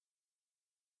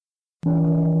Good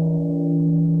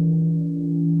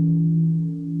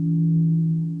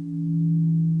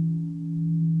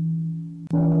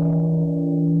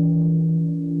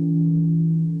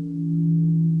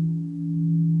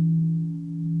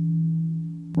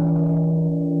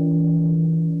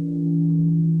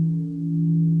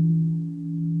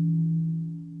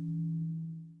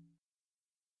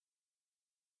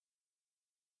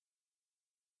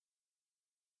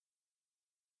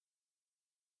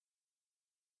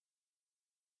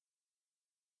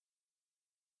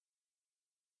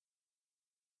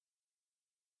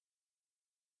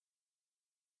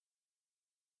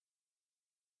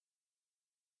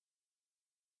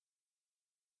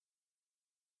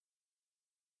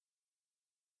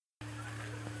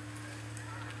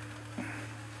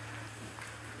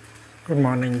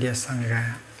morning, dear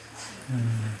Sangha.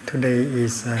 Today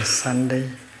is Sunday,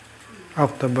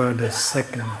 October the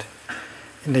 2nd,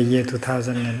 in the year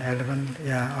 2011.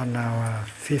 We are on our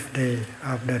 5th day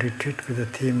of the retreat with the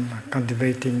theme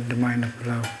Cultivating the Mind of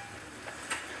Love.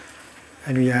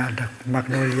 And we are at the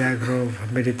Magnolia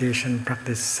Grove Meditation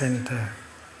Practice Center.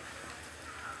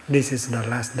 This is the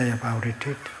last day of our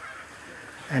retreat,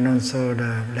 and also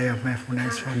the day of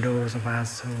mindfulness for those of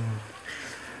us who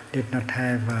do not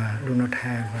have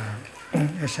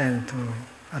a chance to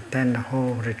attend the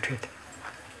whole retreat.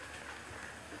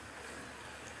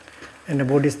 In the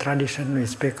Buddhist tradition, we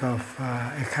speak of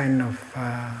a kind of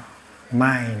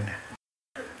mind.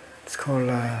 It's called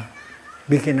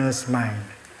beginner's mind.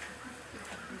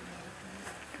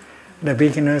 The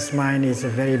beginner's mind is a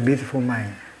very beautiful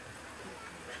mind,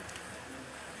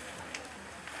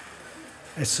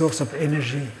 a source of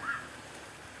energy,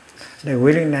 the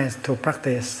willingness to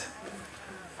practice,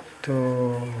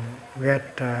 to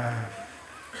get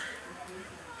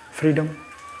freedom,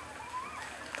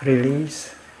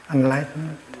 release,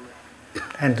 enlightenment,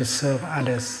 and to serve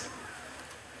others.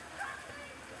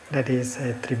 That is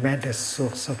a tremendous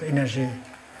source of energy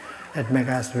that makes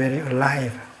us very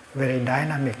alive, very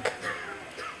dynamic.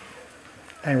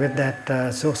 And with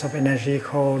that source of energy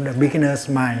called the beginner's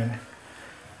mind,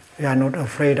 we are not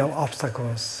afraid of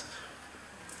obstacles.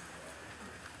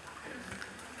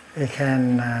 We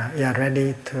are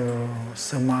ready to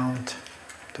surmount,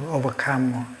 to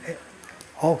overcome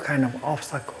all kinds of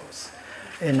obstacles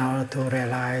in order to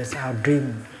realize our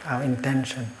dream, our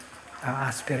intention, our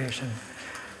aspiration.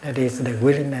 That is the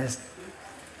willingness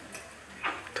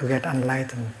to get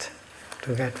enlightened,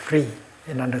 to get free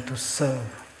in order to serve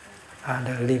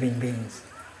other living beings.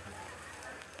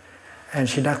 And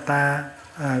Siddhartha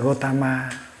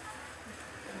Gautama,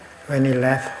 when he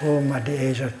left home at the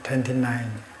age of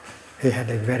 29, he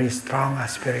had a very strong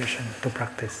aspiration to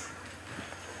practice.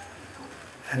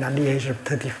 And at the age of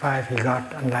 35, he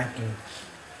got enlightened.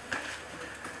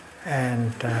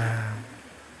 And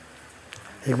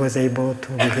he was able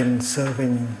to begin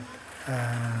serving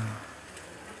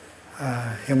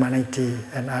humanity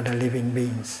and other living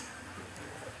beings.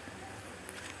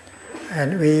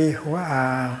 And we who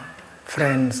are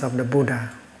friends of the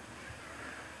Buddha,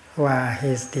 who are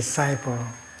his disciples,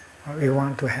 we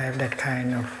want to have that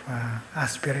kind of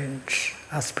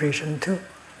aspiration too.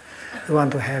 We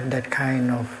want to have that kind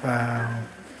of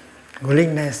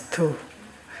willingness too.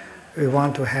 We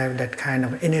want to have that kind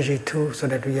of energy too, so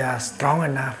that we are strong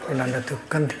enough in order to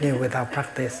continue with our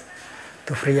practice,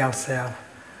 to free ourselves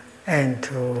and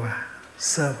to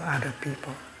serve other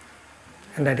people.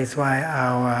 And that is why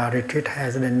our retreat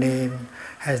has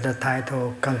the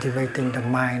title, Cultivating the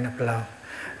Mind of Love.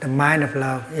 The mind of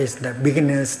love is the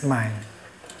beginner's mind,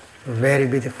 very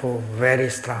beautiful, very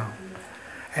strong.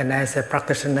 And as a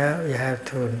practitioner, you have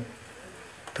to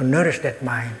nourish that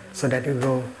mind so that it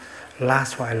will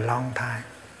last for a long time.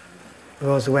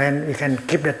 Because when we can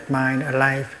keep that mind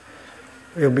alive,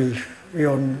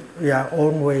 we are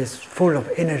always full of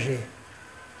energy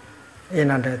in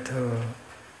order to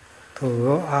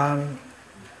go on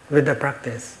with the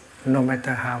practice, no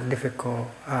matter how difficult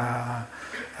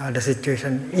the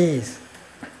situation is.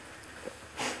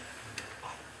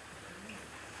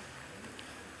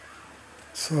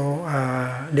 So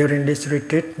during this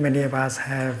retreat, many of us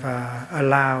have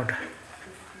allowed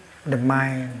the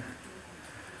mind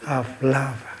of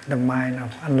love, the mind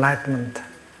of enlightenment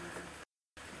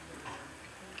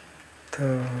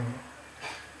to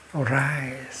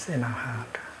arise in our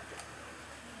heart.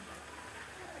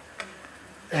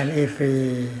 And if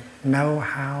we know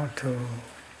how to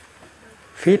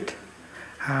feed,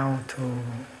 how to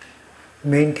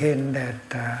maintain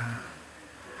that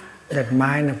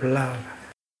mind of love,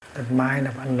 that mind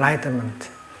of enlightenment,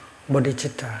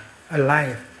 bodhicitta,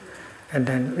 alive, and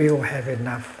then we will have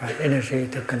enough energy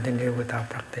to continue with our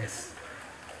practice,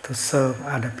 to serve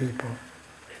other people.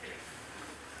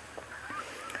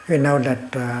 We know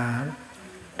that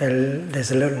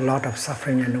there's a lot of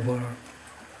suffering in the world,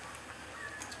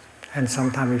 and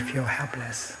sometimes we feel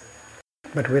helpless.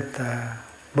 But with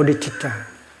bodhicitta,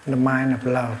 the mind of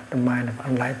love, the mind of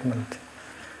enlightenment,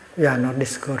 we are not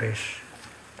discouraged.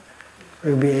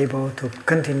 We'll be able to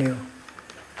continue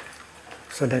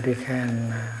so that we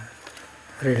can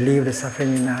relieve the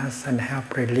suffering in us and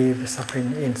help relieve the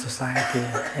suffering in society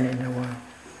and in the world.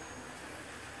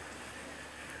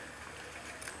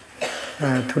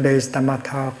 Today's Dhamma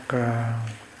talk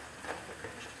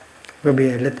will be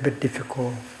a little bit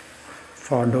difficult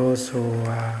for those who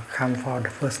come for the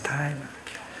first time.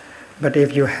 But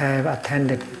if you have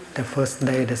attended the first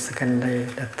day, the second day,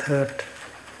 the third,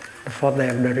 the fourth day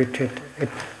of the retreat,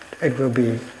 it will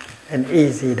be an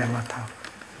easy Dhamma talk.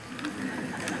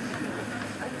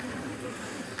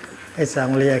 It's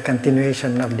only a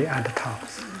continuation of the other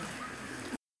talks.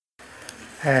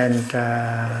 And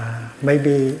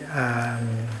maybe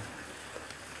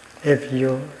if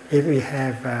we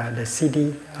have the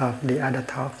CD of the other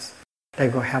talks,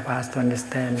 that will help us to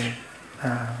understand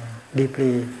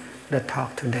deeply the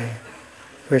talk today,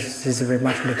 which is very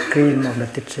much the cream of the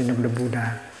teaching of the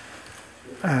Buddha,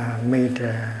 made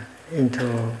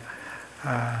into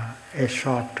a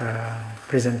short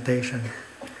presentation.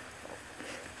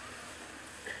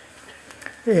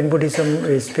 In Buddhism,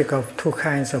 we speak of two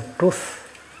kinds of truth: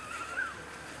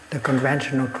 the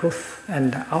conventional truth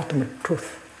and the ultimate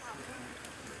truth.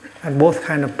 And both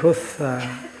kinds of truth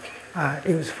are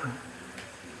useful.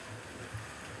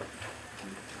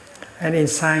 And in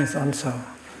science also,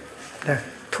 there are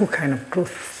two kinds of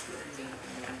truths.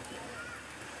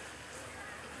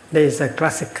 There is a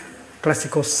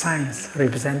classical science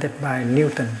represented by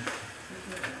Newton.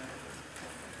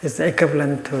 It's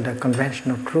equivalent to the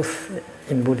conventional truth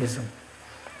in Buddhism.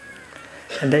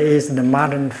 And there is the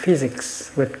modern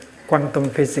physics with quantum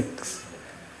physics,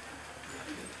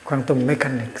 quantum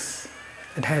mechanics.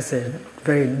 It has a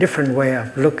very different way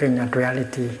of looking at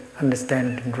reality,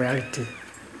 understanding reality.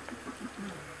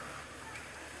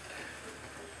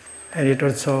 And it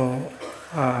also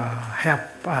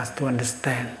helps us to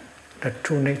understand the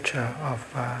true nature of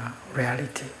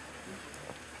reality.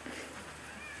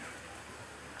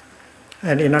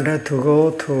 And in order to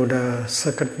go to the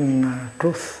second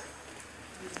truth,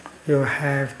 you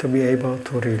have to be able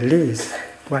to release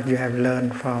what you have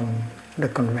learned from the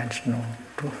conventional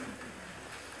truth.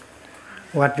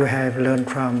 What you have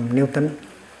learned from Newton,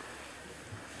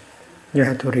 you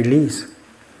have to release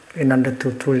in order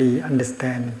to truly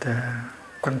understand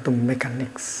quantum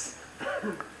mechanics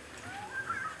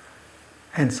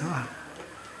and so on.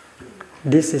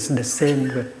 This is the same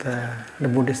with the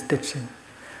Buddhist teaching.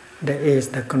 There is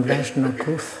the conventional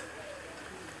truth,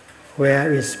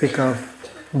 where we speak of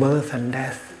birth and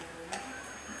death,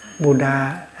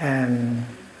 Buddha and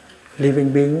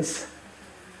living beings,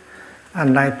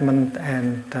 enlightenment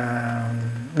and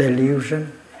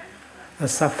delusion,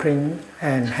 suffering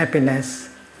and happiness.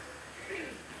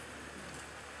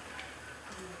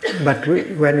 But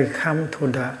when we come to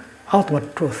the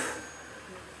ultimate truth,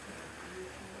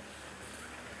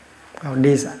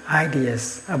 these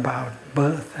ideas about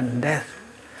birth and death,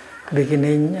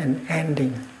 beginning and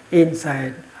ending,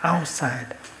 inside,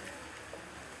 outside,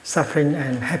 suffering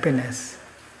and happiness,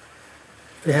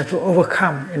 we have to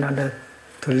overcome in order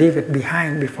to leave it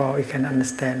behind before we can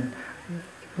understand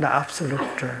the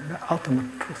absolute, the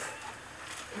ultimate truth.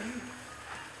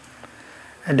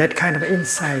 And that kind of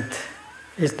insight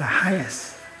is the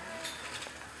highest.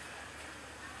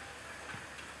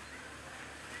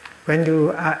 When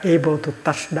you are able to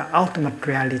touch the ultimate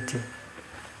reality,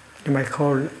 you might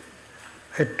call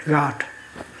it God.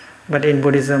 But in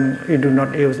Buddhism, we do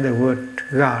not use the word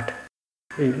God.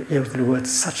 We use the word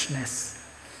suchness,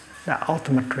 the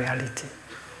ultimate reality.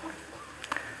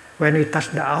 When we touch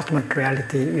the ultimate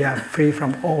reality, we are free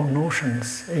from all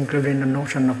notions, including the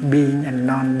notion of being and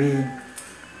non-being,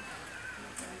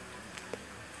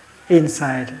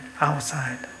 inside,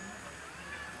 outside,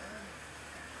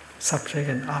 subject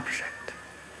and object.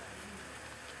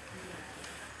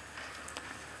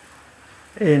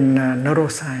 In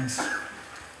neuroscience,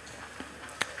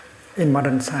 in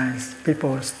modern science,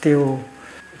 people still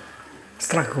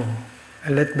struggle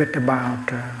a little bit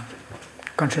about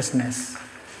consciousness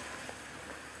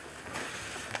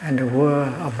and the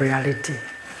world of reality.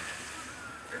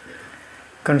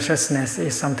 Consciousness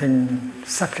is something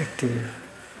subjective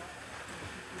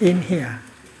in here,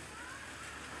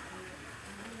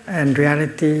 and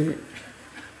reality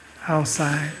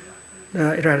outside,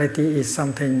 reality is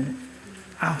something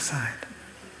outside.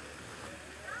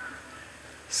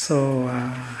 So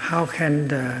how can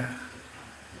the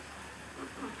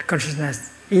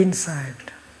consciousness inside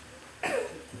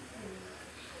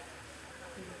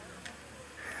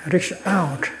reach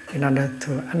out in order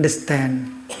to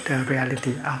understand the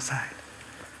reality outside?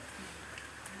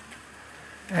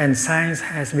 And science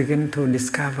has begun to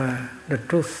discover the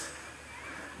truth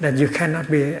that you cannot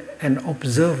be an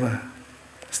observer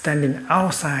standing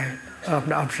outside of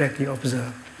the object you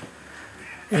observe.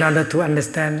 In order to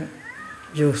understand,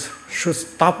 you should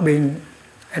stop being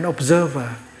an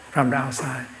observer from the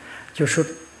outside. You should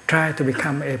try to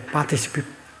become a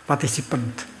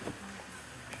participant.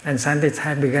 And scientists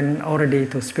have begun already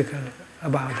to speak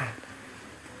about that.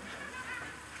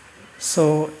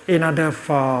 So in order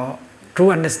for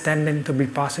true understanding to be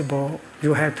possible,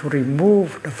 you have to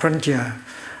remove the frontier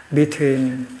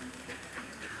between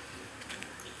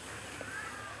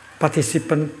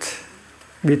participant,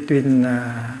 between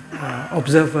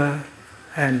observer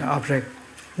and object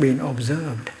being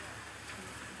observed.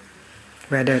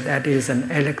 Whether that is an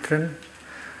electron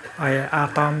or an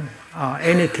atom or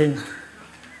anything.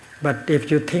 But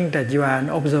if you think that you are an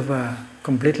observer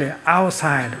completely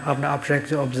outside of the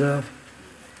object you observe,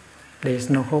 there is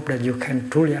no hope that you can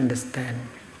truly understand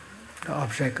the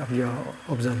object of your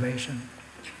observation.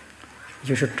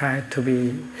 You should try to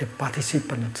be a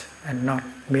participant and not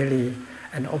merely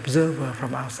an observer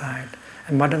from outside.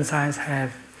 And modern science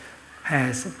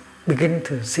has begun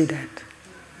to see that.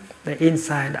 The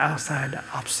inside, outside,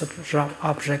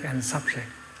 object and subject.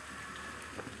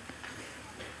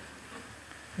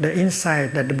 The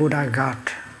insight that the Buddha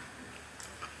got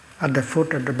at the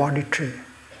foot of the Bodhi tree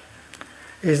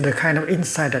is the kind of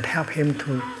insight that helped him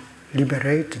to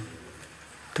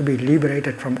be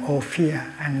liberated from all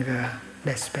fear, anger,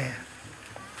 despair.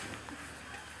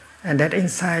 And that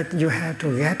insight, you have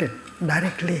to get it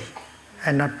directly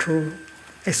and not through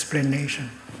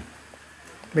explanation.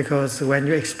 Because when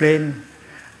you explain,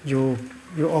 you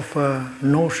offer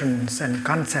notions and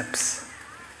concepts.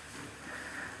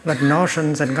 But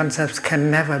notions and concepts can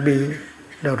never be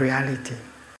the reality.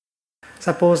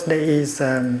 Suppose there is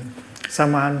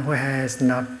someone who has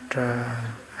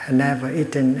never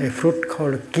eaten a fruit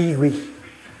called kiwi.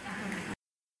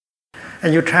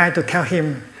 And you try to tell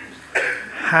him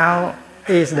how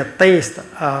is the taste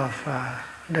of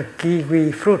the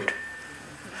kiwi fruit.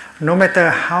 No matter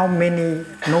how many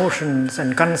notions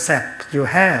and concepts you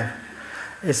have,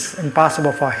 it's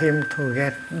impossible for him to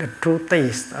get the true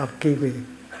taste of kiwi.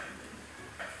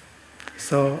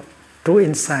 So, true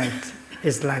insight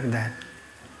is like that.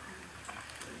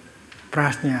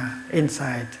 Prajna,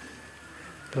 insight,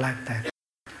 like that.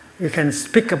 You can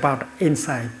speak about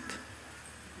insight,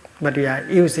 but we are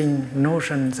using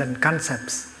notions and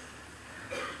concepts.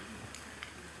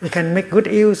 We can make good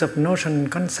use of notions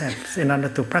and concepts in order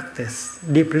to practice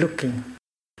deep looking.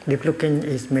 Deep looking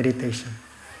is meditation.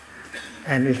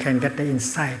 And we can get the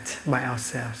insight by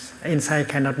ourselves. Insight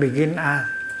cannot be given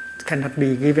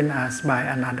us by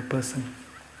another person.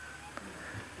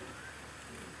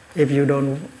 If you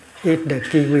don't eat the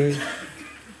kiwi,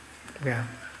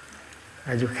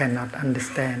 you cannot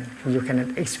understand, you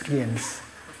cannot experience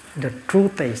the true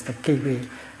taste of kiwi.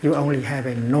 You only have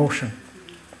a notion.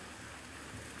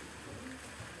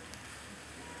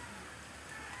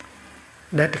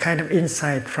 That kind of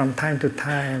insight from time to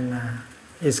time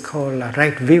is called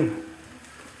right view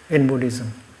in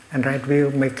Buddhism. And right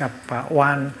view make up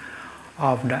one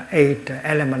of the 8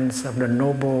 elements of the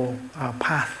noble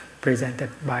path presented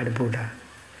by the Buddha.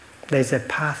 There is a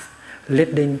path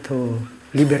leading to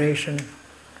liberation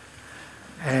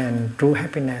and true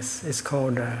happiness. Is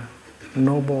called the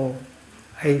Noble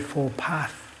Eightfold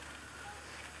Path.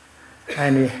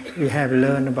 And we have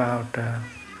learned about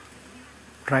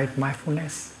right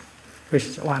mindfulness, which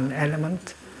is one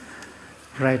element,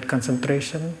 right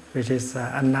concentration, which is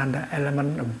another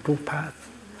element of true path.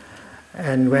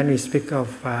 And when we speak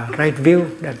of right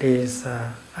view, that is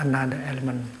another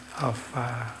element of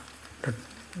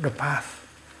the path.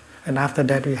 And after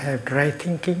that we have right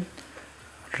thinking,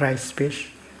 right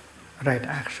speech, right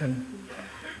action,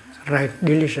 right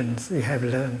diligence we have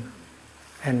learned,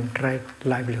 and right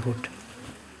livelihood.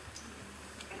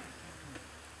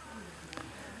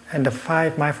 And the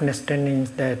 5 mindfulness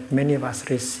trainings that many of us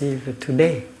received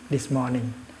today, this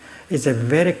morning, is a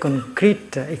very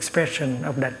concrete expression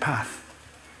of that path.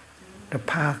 The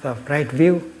path of right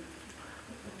view,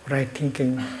 right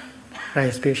thinking,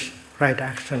 right speech, right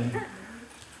action,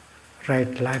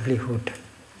 right livelihood,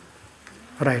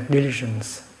 right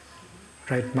diligence,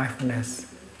 right mindfulness,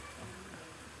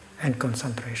 and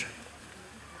concentration.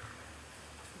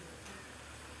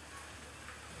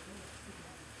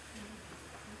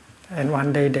 And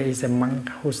one day there is a monk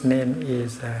whose name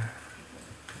is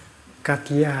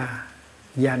Kakayana.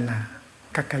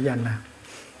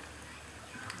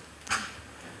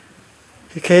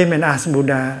 He came and asked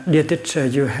Buddha, "Dear teacher,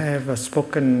 you have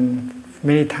spoken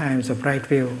many times of right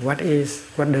view. What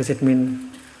does it mean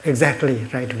exactly,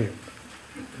 right view?"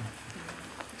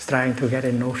 He's trying to get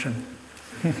a notion.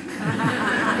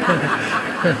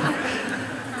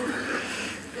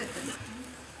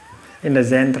 In the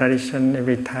Zen tradition,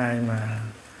 every time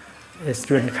a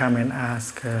student come and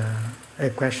ask a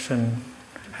question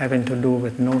having to do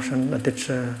with notion, the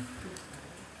teacher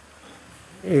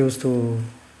used to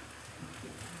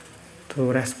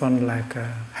respond like,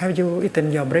 "Have you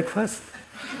eaten your breakfast?"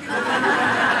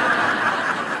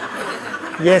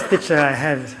 "Yes, teacher, I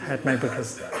have had my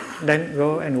breakfast." "Then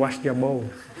go and wash your bowl."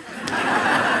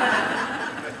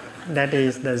 That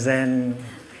is the Zen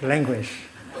language.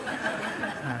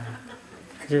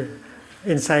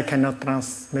 Insight cannot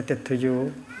transmit it to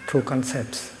you through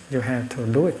concepts. You have to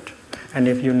do it. And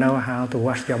if you know how to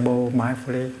wash your bowl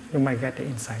mindfully, you might get the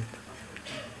insight.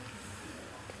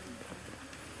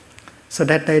 So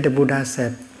that day the Buddha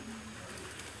said,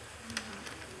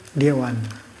 "Dear one,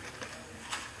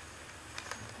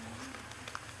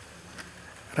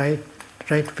 right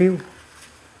view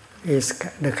is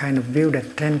the kind of view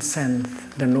that transcends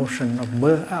the notion of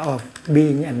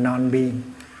being and non-being.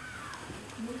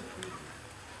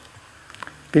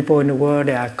 People in the world,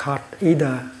 they are caught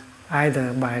either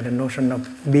by the notion of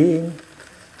being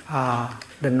or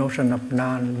the notion of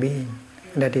non-being.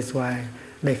 That is why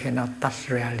they cannot touch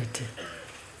reality.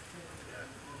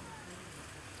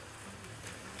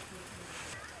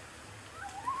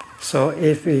 So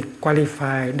if we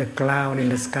qualify the cloud in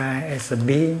the sky as a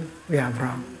being, we are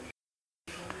wrong.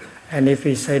 And if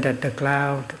we say that the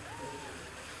cloud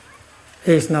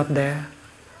is not there,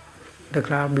 the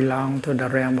cloud belongs to the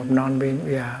realm of non-being,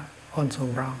 we are also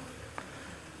wrong.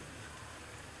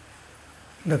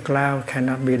 The cloud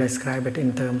cannot be described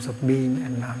in terms of being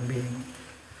and non-being.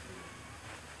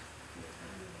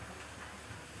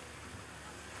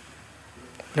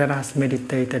 Let us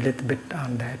meditate a little bit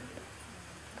on that.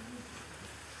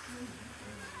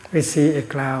 We see a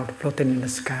cloud floating in the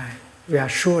sky. We are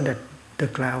sure that the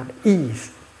cloud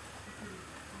is.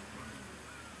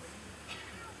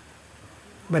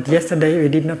 But yesterday we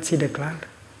did not see the cloud.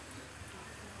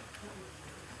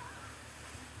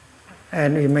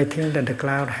 And we may think that the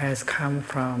cloud has come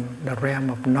from the realm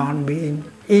of non-being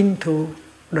into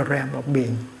the realm of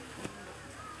being.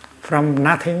 From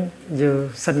nothing,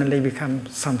 you suddenly become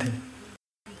something.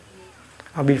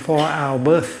 Or before our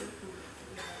birth,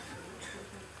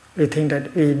 we think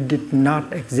that we did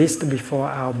not exist before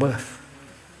our birth.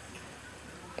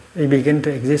 We begin to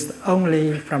exist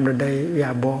only from the day we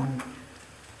are born.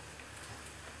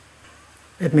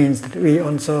 It means that we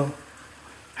also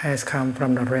has come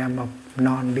from the realm of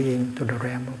non-being to the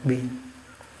realm of being.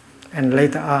 And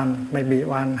later on, maybe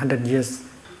 100 years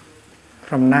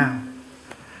from now,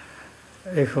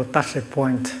 we will touch a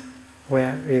point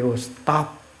where we will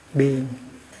stop being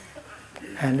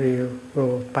and we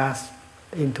will pass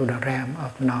into the realm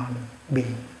of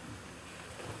non-being.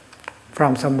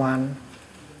 From someone,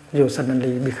 you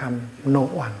suddenly become no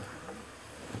one.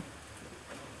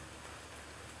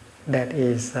 That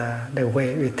is the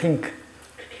way we think.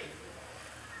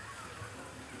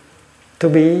 To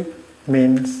be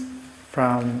means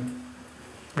from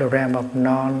the realm of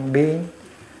non-being,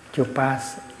 you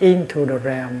pass into the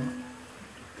realm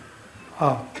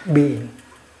of being.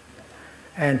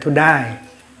 And to die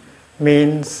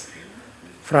means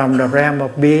from the realm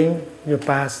of being, you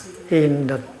pass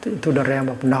into the realm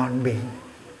of non-being.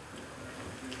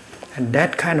 And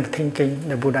that kind of thinking,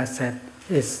 the Buddha said,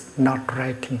 is not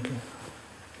right thinking.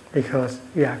 Because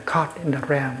we are caught in the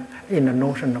realm, in the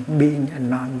notion of being and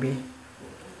non-being.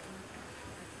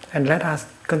 And let us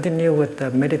continue with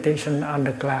the meditation on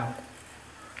the cloud.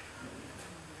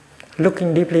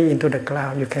 Looking deeply into the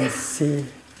cloud, you can see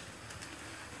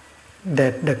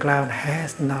that the cloud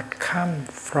has not come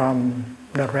from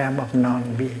the realm of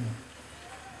non-being.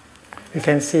 You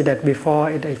can see that before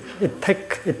it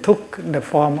took the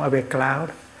form of a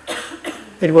cloud,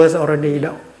 it was already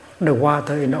the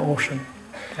water in the ocean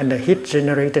and the heat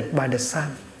generated by the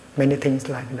sun, many things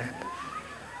like that.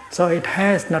 So it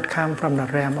has not come from the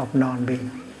realm of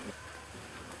non-being.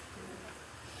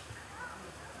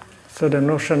 So the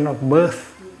notion of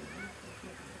birth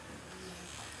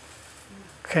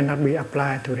cannot be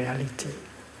applied to reality.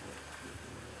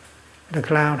 The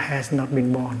cloud has not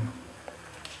been born.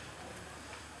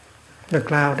 The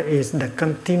cloud is the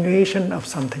continuation of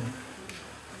something.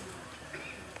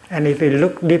 And if we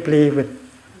look deeply with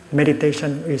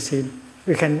meditation,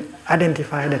 we can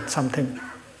identify that something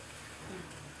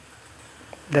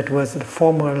that was the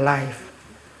former life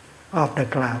of the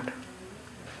cloud,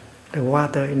 the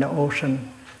water in the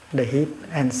ocean, the heat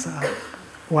and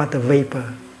water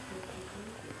vapor.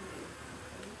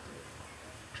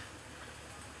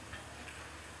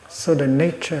 So the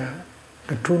nature,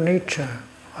 the true nature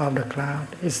of the cloud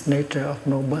is nature of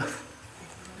no birth.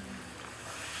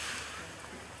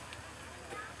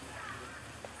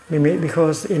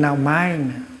 Because in our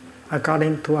mind,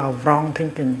 according to our wrong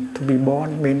thinking, to be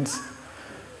born means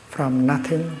from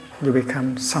nothing you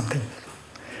become something.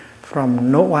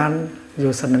 From no one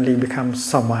you suddenly become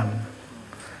someone.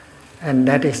 And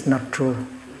that is not true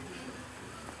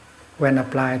when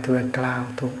applied to a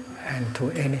cloud and to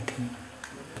anything.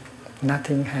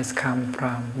 Nothing has come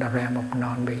from the realm of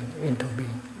non-being into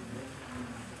being.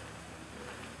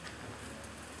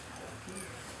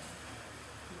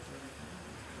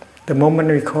 The moment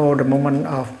we call the moment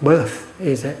of birth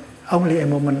is only a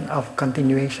moment of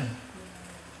continuation.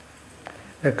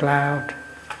 The cloud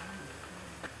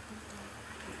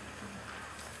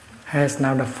has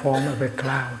now the form of a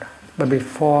cloud, but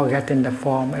before getting the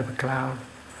form of a cloud,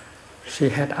 she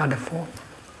had other form.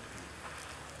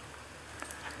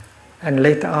 And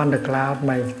later on the cloud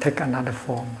may take another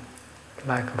form,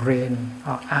 like rain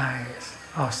or ice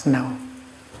or snow.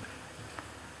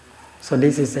 So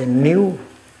this is a new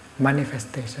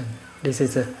manifestation. This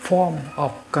is a form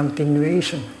of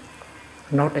continuation,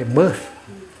 not a birth.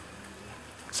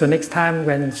 So next time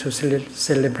when you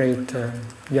celebrate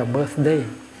your birthday,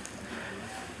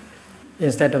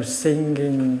 instead of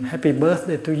singing happy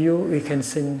birthday to you, we can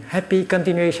sing happy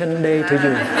continuation day to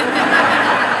you.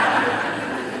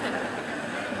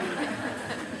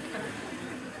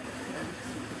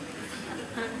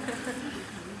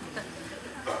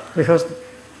 Because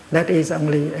that is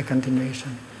only a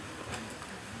continuation.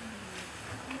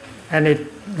 And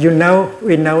we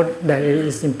know that it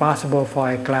is impossible for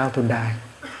a cloud to die.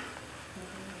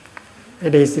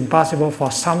 It is impossible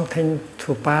for something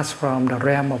to pass from the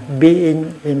realm of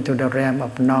being into the realm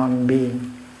of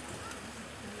non-being.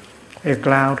 A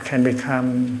cloud can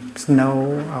become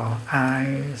snow or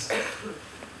ice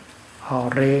or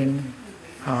rain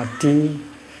or tea,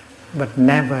 but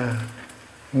never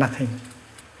nothing.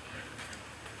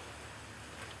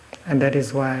 And that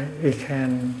is why we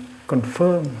can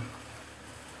confirm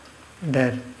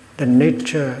that the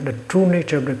nature, the true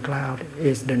nature of the cloud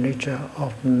is the nature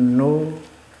of no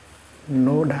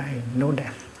dying, no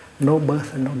death, no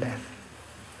birth and no death.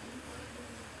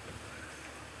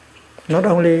 Not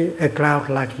only a cloud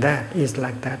like that is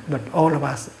like that, but all of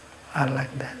us are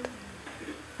like that.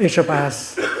 Each of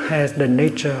us has the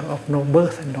nature of no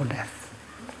birth and no death.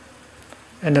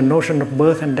 And the notion of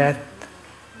birth and death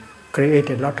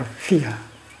created a lot of fear,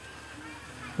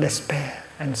 despair,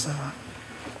 and so on.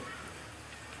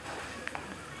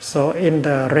 So in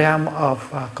the realm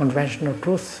of conventional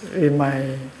truth, we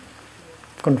might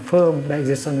confirm the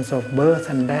existence of birth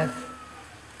and death.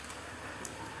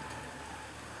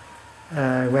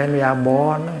 When we are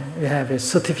born, we have a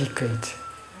certificate,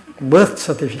 birth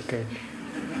certificate.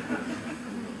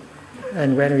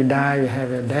 And when we die, we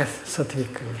have a death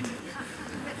certificate.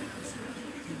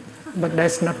 But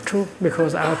that's not true,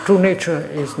 because our true nature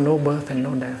is no birth and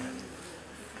no death.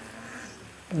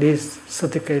 These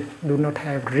certificates do not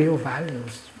have real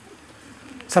values.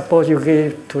 Suppose you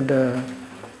give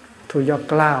to your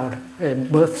cloud a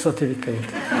birth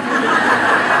certificate.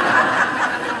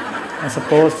 And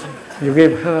suppose you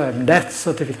give her a death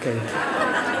certificate.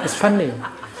 It's funny.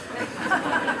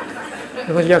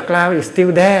 Because your cloud is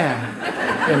still there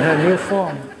in her new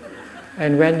form.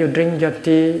 And when you drink your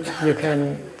tea, you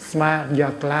can smile at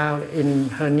your cloud in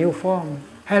her new form.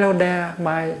 Hello there,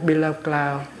 my beloved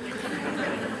cloud.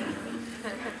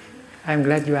 I'm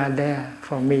glad you are there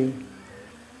for me.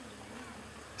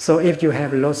 So if you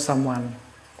have lost someone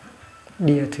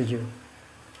dear to you,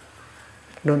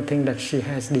 don't think that she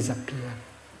has disappeared.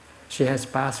 She has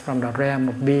passed from the realm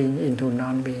of being into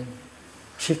non-being.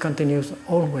 She continues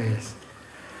always.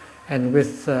 And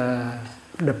with the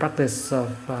practice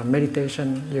of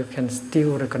meditation, you can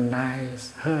still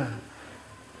recognize her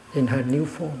in her new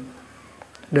form.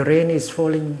 The rain is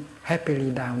falling happily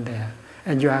down there,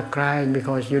 and you are crying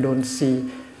because you don't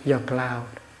see your cloud.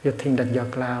 You think that your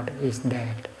cloud is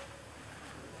dead.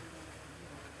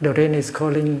 The rain is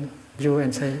calling you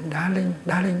and say, darling,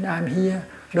 darling, I'm here.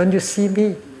 Don't you see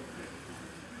me?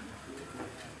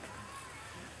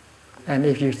 And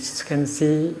if you can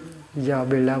see your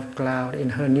beloved cloud in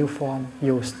her new form,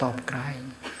 you stop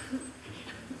crying.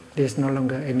 There's no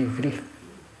longer any grief.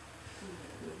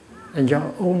 And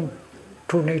your own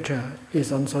true nature is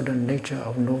also the nature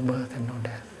of no birth and no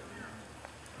death.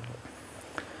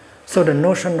 So the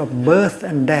notion of birth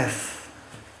and death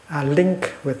are linked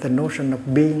with the notion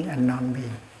of being and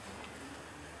non-being.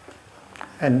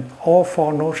 And all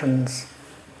four notions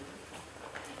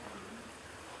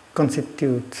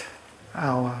constitute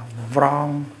our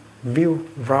wrong view,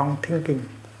 wrong thinking.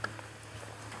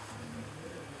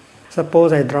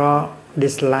 Suppose I draw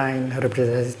this line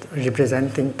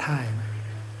representing time.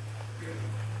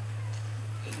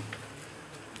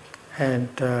 And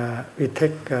we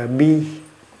take B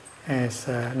as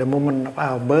the moment of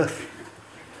our birth.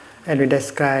 And we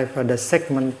describe the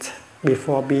segment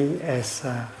before B as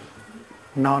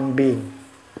non-being.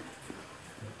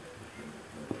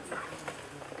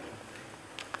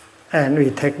 And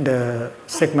we take the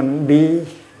segment B,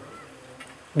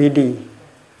 BD,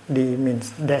 D means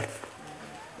death,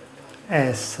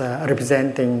 as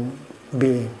representing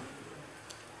being.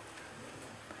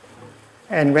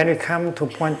 And when we come to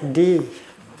point D,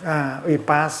 we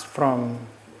pass from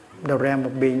the realm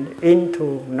of being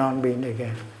into non-being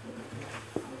again.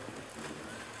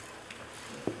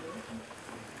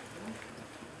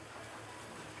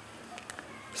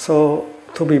 So,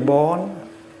 to be born,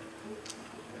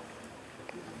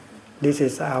 this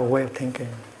is our way of thinking,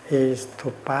 is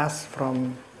to pass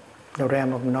from the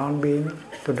realm of non-being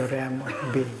to the realm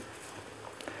of being.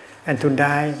 And to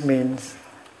die means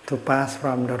to pass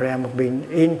from the realm of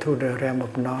being into the realm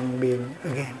of non-being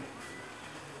again.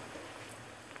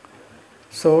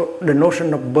 So the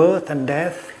notion of birth and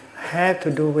death have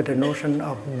to do with the notion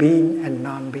of being and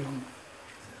non-being.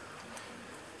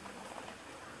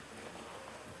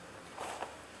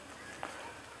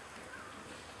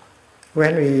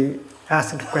 When we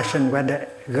ask the question whether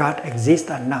God exists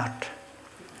or not,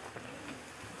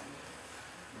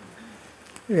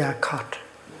 we are caught.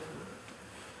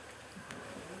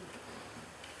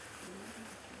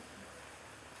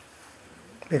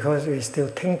 Because we still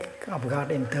think of God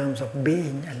in terms of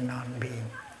being and non-being.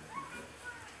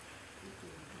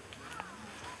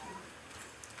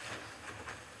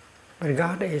 But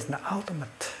God is the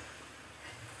ultimate.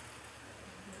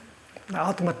 The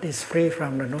ultimate is free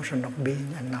from the notion of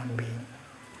being and non-being.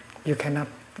 You cannot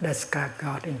describe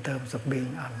God in terms of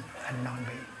being and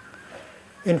non-being.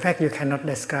 In fact, you cannot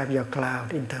describe your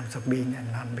cloud in terms of being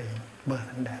and non-being, birth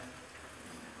and death.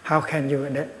 How can you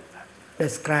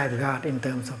describe God in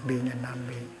terms of being and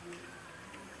non-being?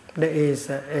 There is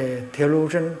a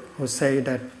theologian who says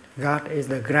that God is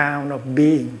the ground of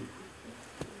being.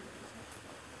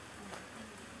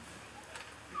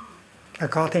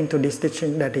 According to this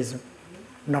teaching, that is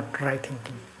not right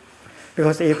thinking.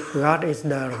 Because if God is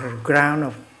the ground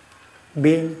of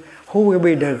being, who will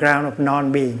be the ground of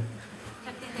non-being?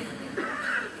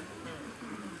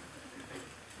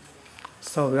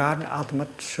 So God, the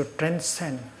ultimate, should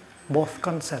transcend both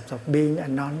concepts of being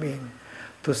and non-being.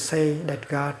 To say that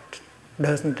God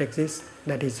doesn't exist,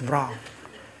 that is wrong.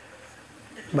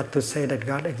 But to say that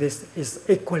God exists is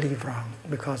equally wrong,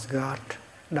 because God,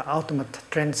 the ultimate,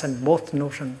 transcends both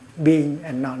notions, being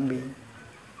and non-being.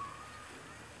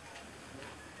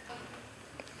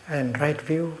 And right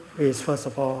view is, first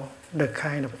of all, the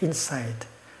kind of insight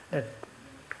that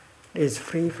is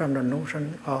free from the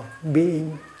notion of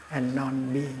being and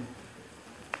non-being,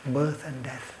 birth and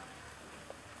death.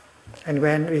 And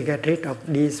when we get rid of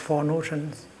these four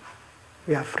notions,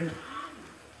 we are free.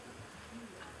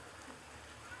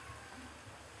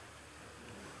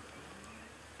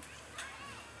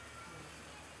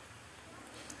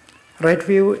 Right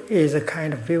view is a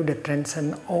kind of view that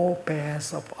transcends all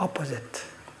pairs of opposite.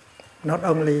 Not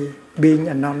only being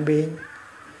and non-being,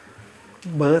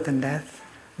 birth and death,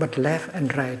 but left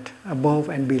and right, above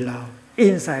and below,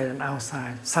 inside and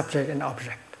outside, subject and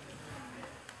object.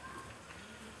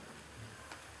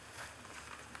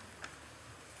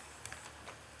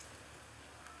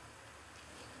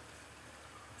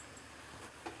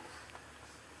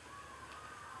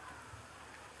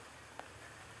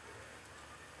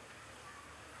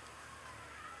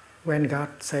 When God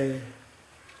said,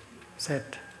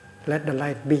 let the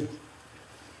light be,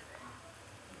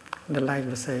 the light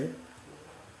will say,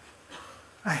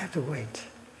 I have to wait.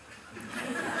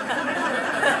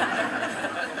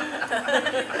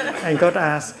 And God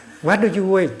asked, why do you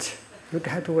wait? You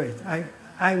have to wait.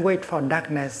 I wait for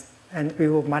darkness, and we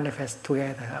will manifest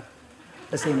together at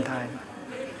the same time.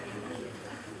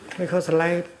 Because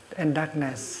light and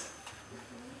darkness,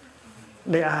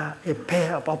 they are a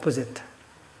pair of opposites.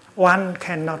 One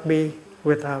cannot be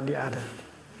without the other.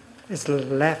 It's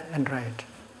left and right.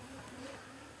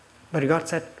 But God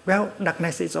said, well,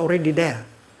 darkness is already there.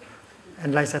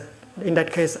 And light said, in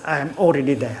that case, I am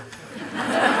already there.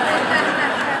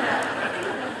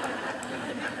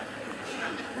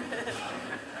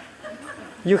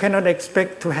 You cannot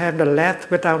expect to have the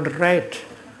left without the right.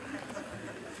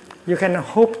 You can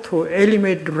hope to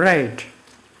eliminate the right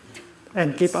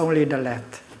and keep only the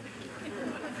left.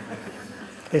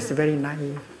 It's very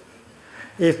naive.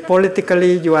 If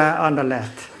politically you are on the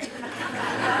left,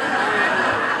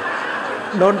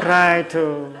 don't try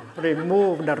to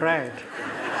remove the right.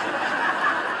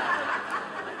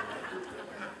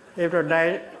 If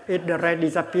the right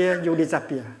disappears, you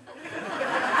disappear.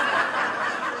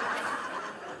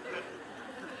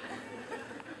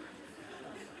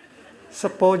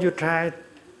 Suppose you try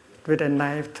with a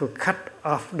knife to cut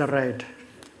off the right.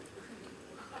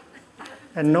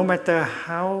 And no matter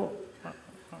how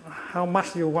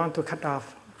much you want to cut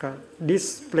off,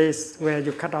 this place where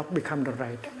you cut off becomes the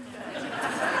right.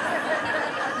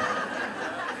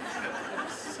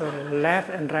 So left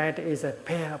and right is a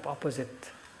pair of opposite.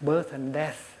 Birth and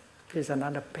death is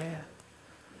another pair.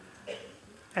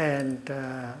 And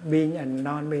being and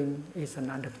non-being is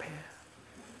another pair.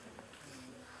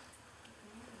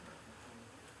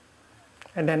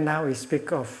 And then now we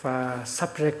speak of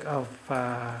subject of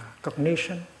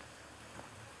cognition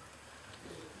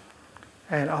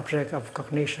and object of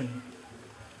cognition,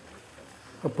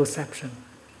 of perception.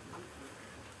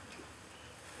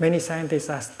 Many scientists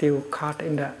are still caught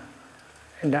in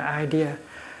the idea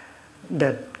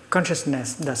that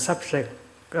consciousness, the subject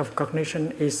of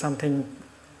cognition, is something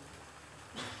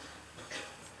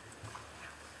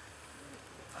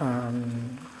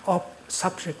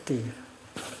subjective,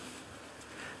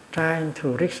 trying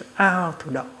to reach out to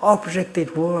the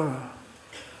objective world.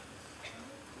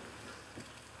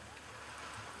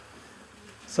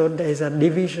 So there is a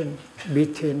division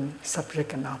between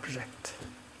subject and object.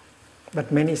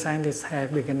 But many scientists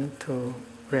have begun to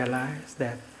realize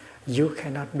that you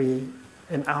cannot be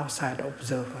an outside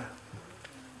observer.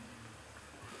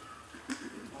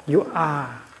 You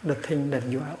are the thing that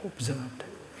you are observed.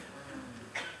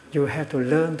 You have to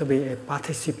learn to be a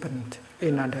participant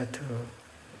in order to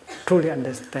truly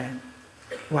understand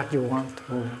what you want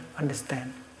to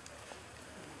understand.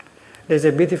 There's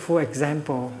a beautiful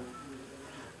example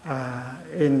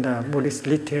in the Buddhist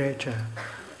literature.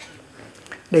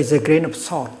 There's a grain of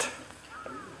salt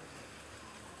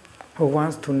who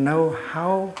wants to know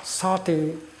how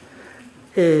salty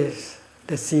is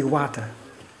the sea water.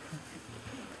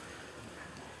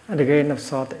 And the grain of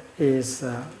salt is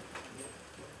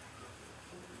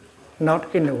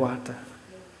not in the water.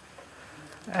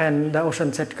 And the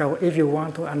ocean said, if you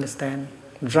want to understand,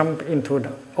 jump into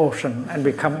the ocean and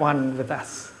become one with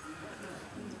us.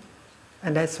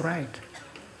 And that's right.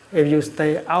 If you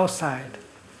stay outside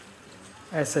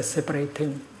as a separate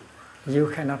thing,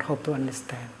 you cannot hope to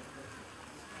understand.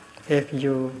 If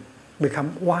you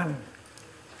become one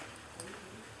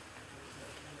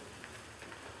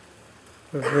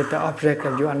with the object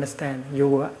that you understand, you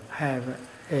will have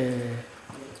a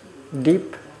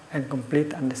deep and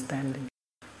complete understanding.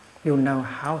 You know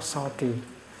how salty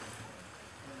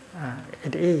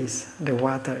it is, the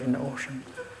water in the ocean.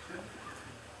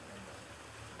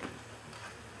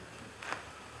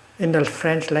 In the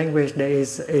French language, there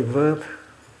is a verb,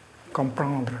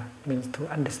 comprendre, means to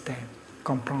understand,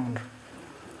 comprendre.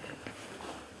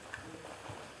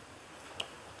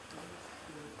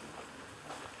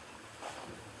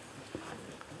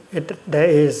 There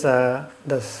is the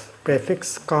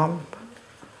prefix com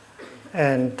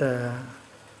and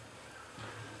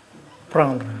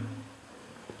prendre.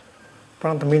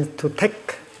 Prendre means to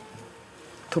take,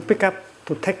 to pick up,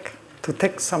 to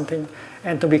take something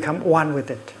and to become one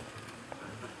with it.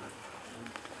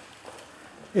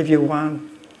 If you want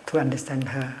to understand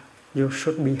her, you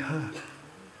should be her.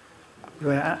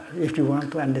 If you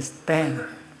want to understand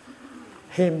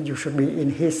him, you should be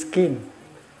in his skin.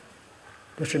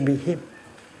 You should be him.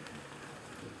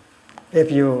 If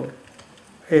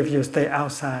you stay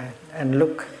outside and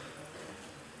look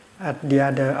at the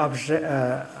other object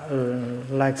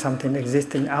like something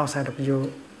existing outside of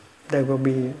you, there will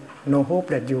be no hope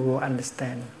that you will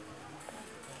understand.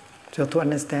 So to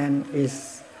understand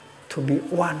is to be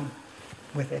one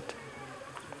with it.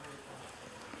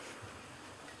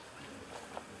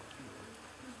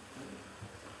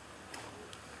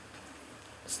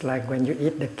 It's like when you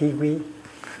eat the kiwi,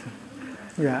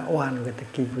 you are one with the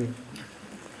kiwi.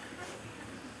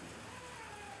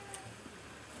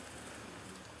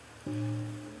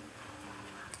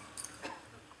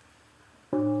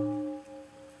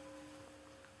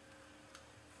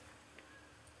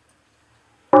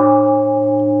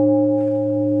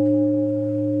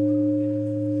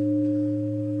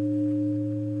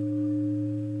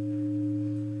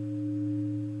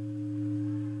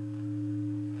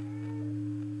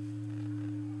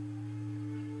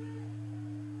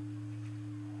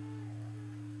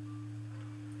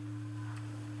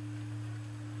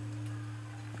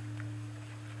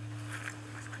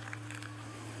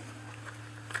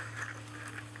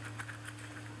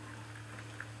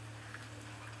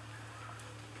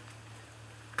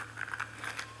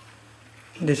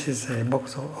 This is a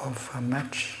box of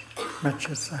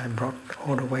matches I brought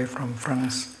all the way from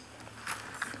France.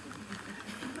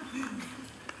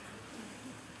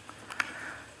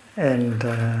 And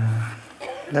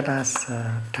let us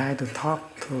try to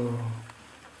talk to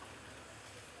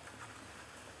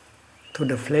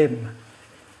the flame.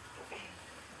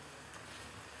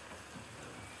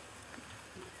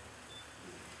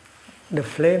 The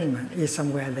flame is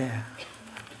somewhere there.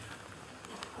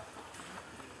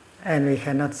 And we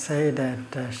cannot say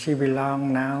that she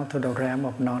belongs now to the realm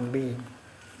of non-being.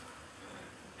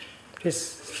 She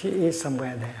is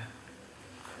somewhere there.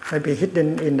 Maybe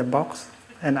hidden in the box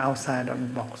and outside of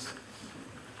the box.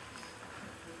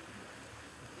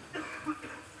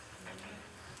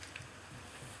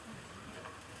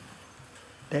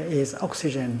 There is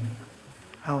oxygen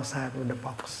outside of the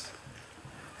box.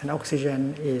 And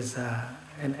oxygen is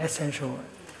an essential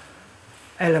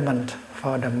element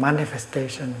for the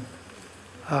manifestation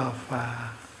of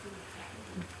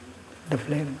the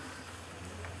flame.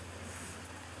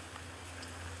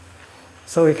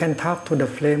 So we can talk to the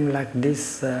flame like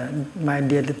this, my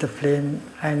dear little flame,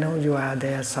 I know you are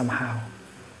there somehow.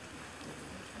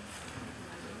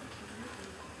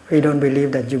 We don't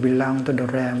believe that you belong to the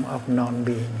realm of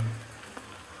non-being.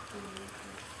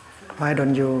 Why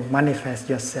don't you manifest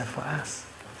yourself for us?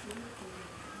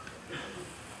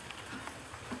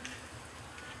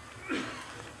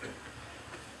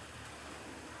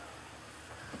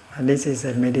 And this is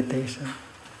a meditation.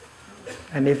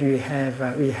 And if we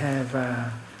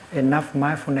have enough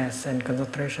mindfulness and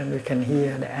concentration, we can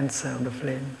hear the answer of the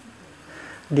flame.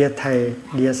 Dear Thầy,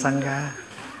 dear Sangha,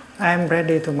 I am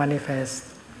ready to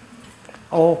manifest.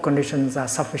 All conditions are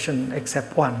sufficient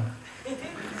except one,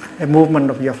 a movement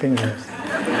of your fingers.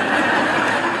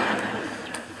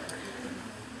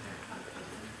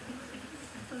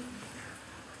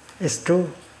 It's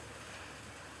true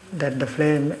that the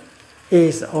flame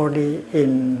is already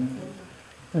in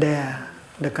there.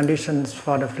 The conditions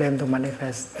for the flame to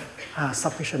manifest are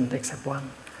sufficient except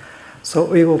one. So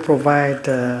we will provide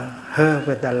her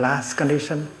with the last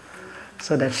condition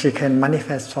so that she can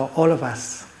manifest for all of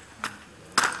us.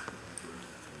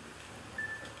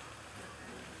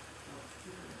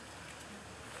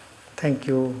 Thank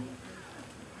you,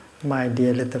 my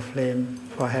dear little flame,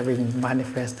 for having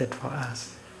manifested for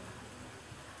us.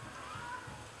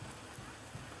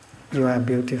 You are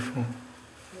beautiful.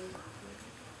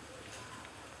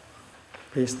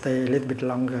 Please stay a little bit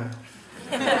longer.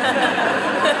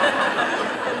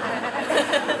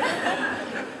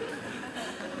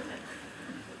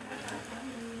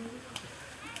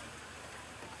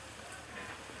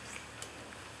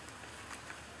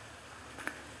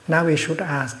 Now we should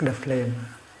ask the flame,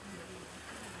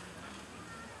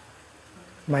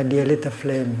 my dear little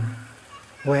flame,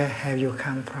 where have you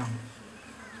come from?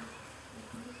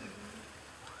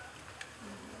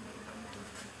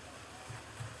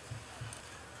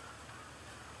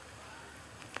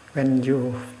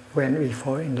 When we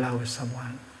fall in love with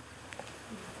someone,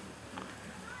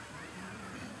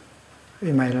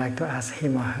 we might like to ask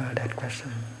him or her that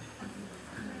question.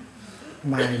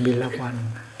 My beloved one,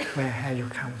 where have you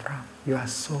come from? You are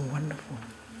so wonderful,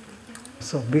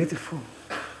 so beautiful.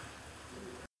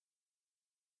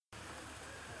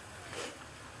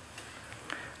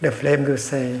 The flame will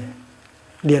say,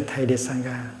 dear Thầy, dear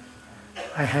Sangha,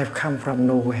 I have come from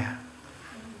nowhere.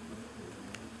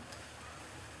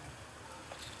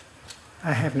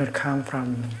 I have not come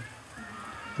from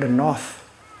the north.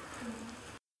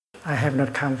 I have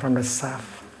not come from the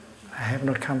south. I have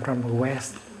not come from the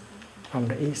west, from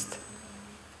the east.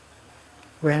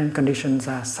 When conditions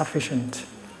are sufficient,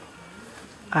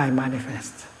 I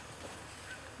manifest.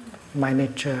 My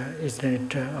nature is the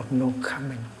nature of no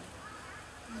coming.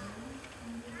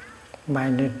 My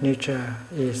nature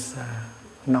is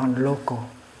non-local.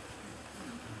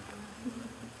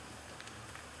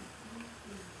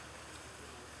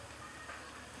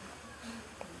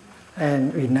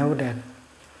 And we know that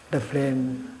the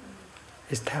flame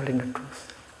is telling the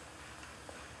truth.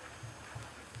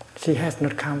 She has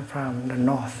not come from the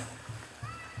north.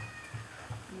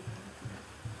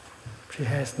 She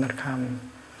has not come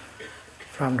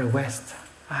from the west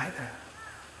either.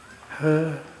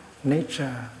 Her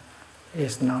nature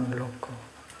is non-local.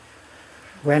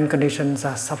 When conditions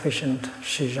are sufficient,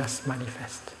 she just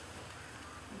manifests.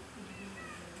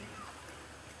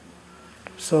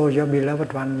 So your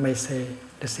beloved one may say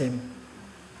the same.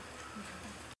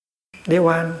 Dear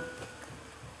one,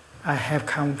 I have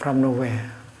come from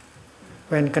nowhere.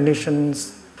 When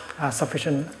conditions are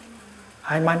sufficient,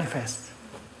 I manifest.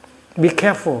 Be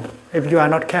careful. If you are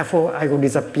not careful, I will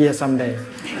disappear someday.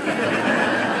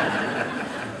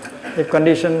 If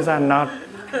conditions are no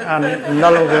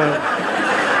longer,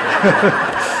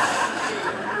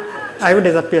 I will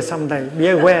disappear someday. Be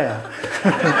aware.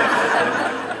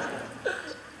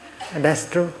 And that's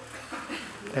true.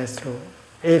 That's true.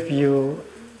 If you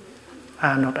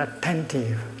are not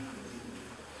attentive,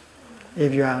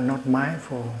 if you are not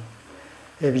mindful,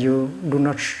 if you do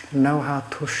not know how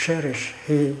to cherish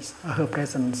his or her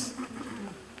presence,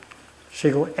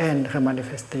 she will end her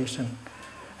manifestation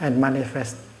and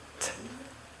manifest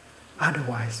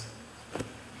otherwise.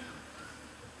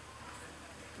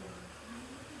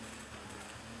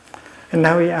 And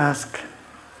now we ask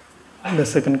the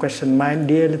second question, my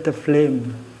dear little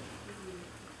flame,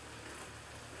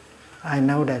 I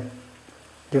know that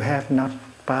you have not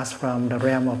passed from the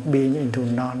realm of being into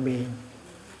non-being.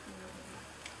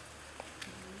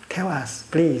 Tell us,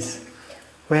 please,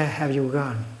 where have you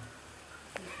gone?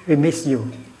 We miss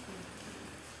you.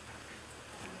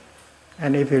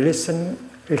 And if you listen,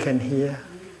 we can hear,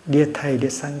 dear Thầy, dear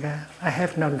Sangha, I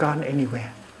have not gone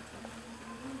anywhere.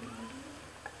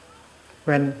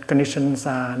 When conditions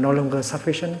are no longer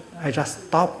sufficient, I just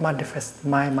stop my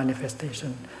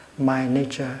manifestation. My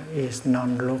nature is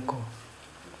non-local.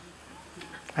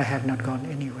 I have not gone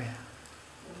anywhere.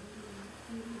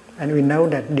 And we know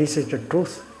that this is the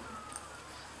truth.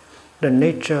 The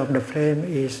nature of the flame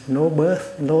is no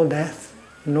birth, no death,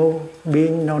 no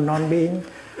being, no non-being,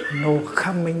 no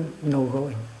coming, no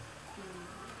going.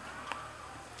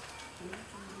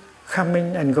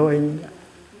 Coming and going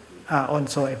are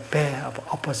also a pair of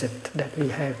opposites that we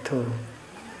have to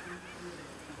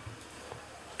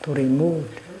remove.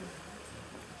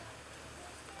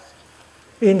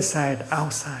 Inside,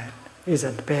 outside is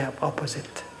a pair of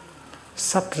opposites.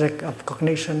 Subject of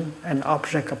cognition and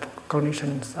object of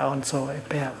cognition are also a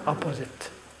pair of opposites.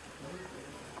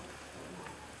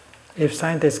 If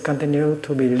scientists continue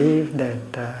to believe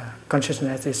that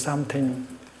consciousness is something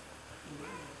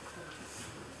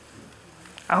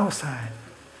outside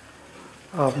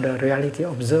of the reality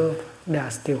observed, they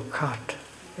are still caught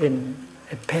in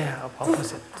a pair of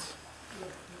opposites.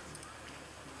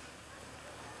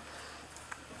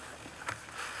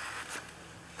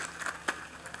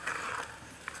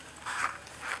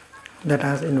 Let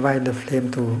us invite the flame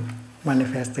to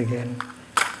manifest again.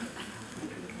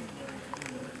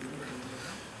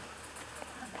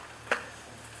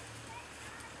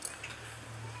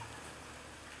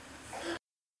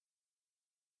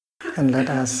 And let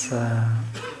us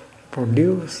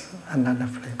produce another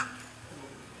flame.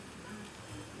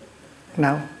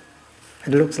 Now,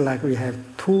 it looks like we have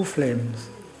two flames,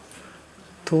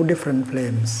 two different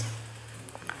flames.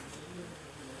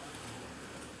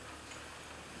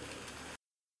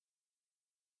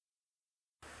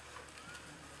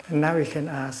 And now we can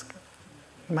ask,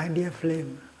 my dear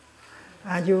flame,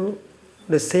 are you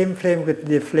the same flame with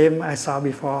the flame I saw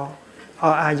before, or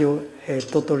are you a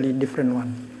totally different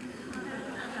one?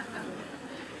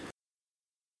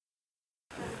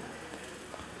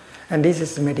 And this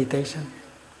is meditation.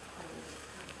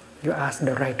 You ask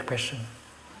the right question,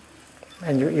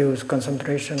 and you use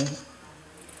concentration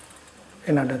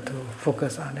in order to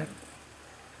focus on it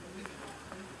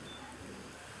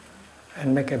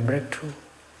and make a breakthrough.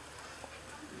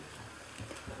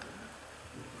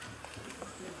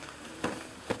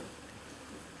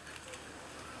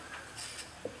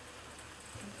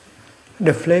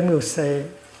 The flame will say,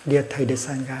 dear Thầy, dear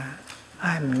Sangha,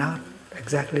 I am not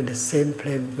exactly the same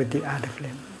flame with the other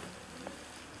flame.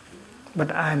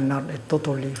 But I am not a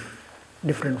totally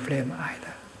different flame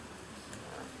either.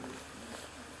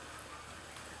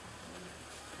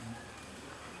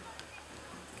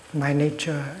 My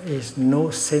nature is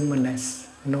no sameness,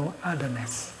 no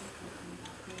otherness.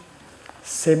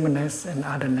 Sameness and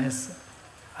otherness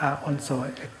are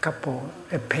also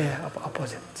a pair of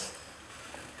opposites.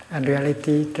 And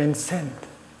reality transcends.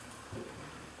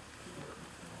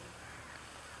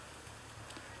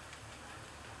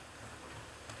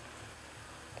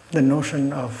 The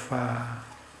notion of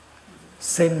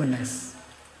sameness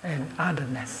and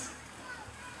otherness.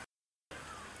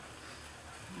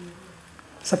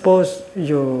 Suppose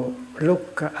you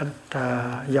look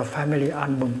at your family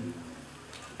album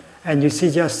and you see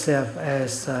yourself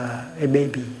as a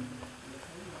baby.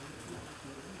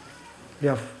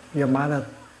 Your mother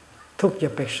took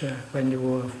your picture when you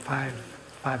were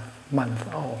five months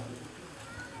old.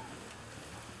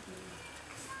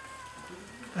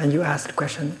 And you ask the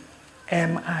question,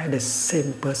 am I the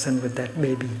same person with that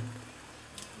baby?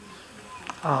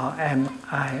 Or am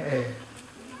I a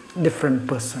different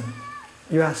person?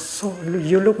 You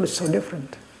look so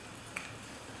different.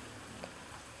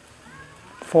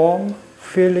 Form,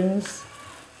 feelings,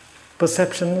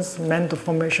 perceptions, mental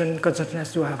formation,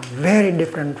 consciousness, you are very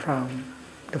different from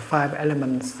the 5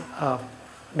 elements of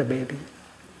the baby.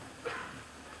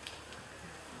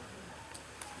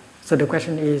 So the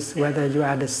question is whether you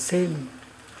are the same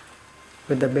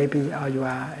with the baby or you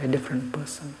are a different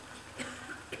person.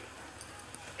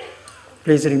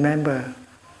 Please remember,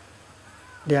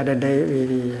 the other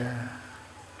day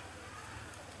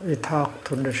we talked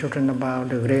to the children about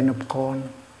the grain of corn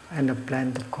and the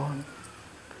plant of corn.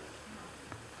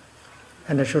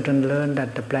 And the children learned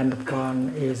that the plant of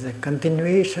corn is a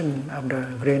continuation of the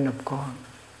grain of corn.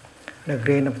 The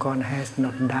grain of corn has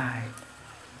not died.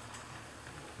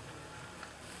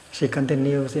 She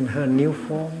continues in her new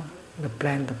form, the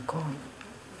plant of corn.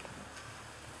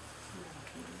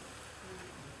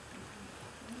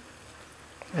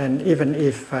 And even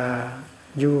if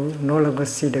you no longer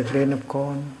see the grain of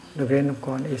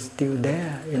corn is still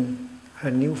there in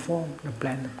her new form, the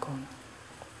plant of corn.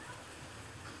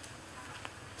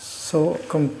 So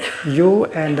you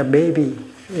and the baby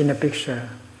in a picture,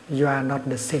 you are not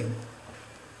the same.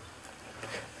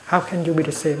 How can you be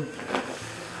the same?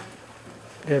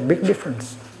 There's a big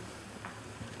difference.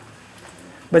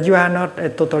 But you are not a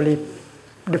totally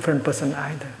different person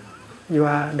either. You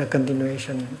are the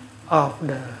continuation of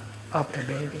the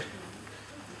baby.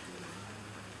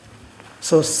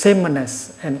 So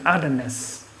sameness and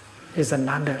otherness is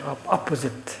another of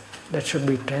opposite that should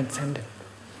be transcended.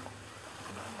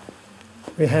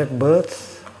 We have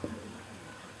birth,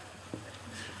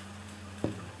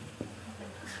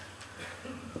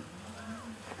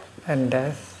 and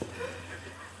death.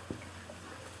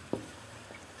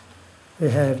 We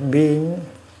have being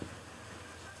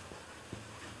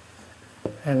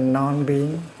and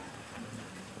non-being.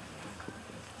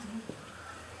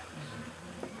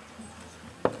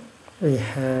 We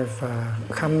have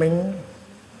coming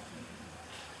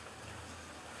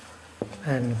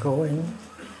and going.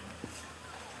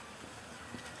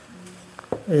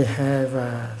 We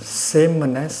have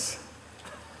sameness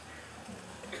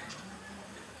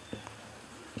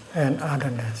and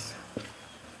otherness.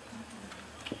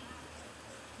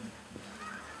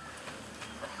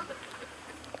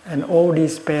 And all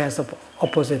these pairs of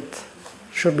opposites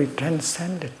should be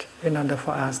transcended in order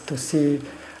for us to see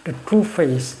the true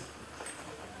face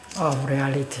of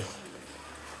reality.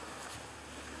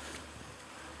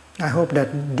 I hope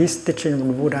that this teaching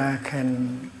of Buddha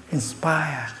can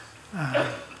inspire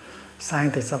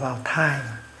scientists of our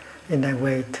time in a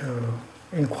way to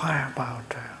inquire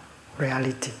about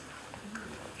reality.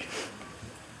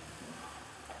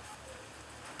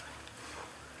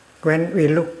 When we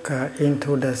look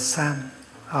into the son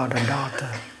or the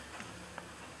daughter,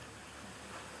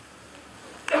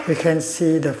 we can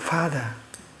see the father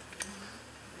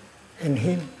in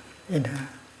him, in her.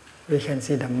 We can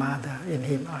see the mother in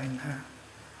him or in her.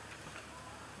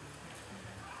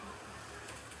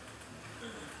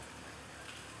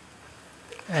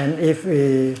 And if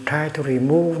we try to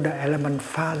remove the element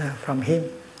father from him,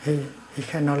 he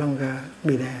can no longer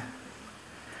be there.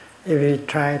 If we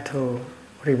try to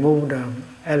remove the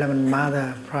element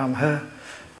mother from her,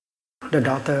 the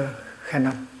daughter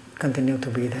cannot continue to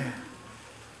be there.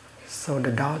 So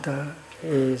the daughter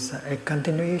is a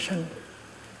continuation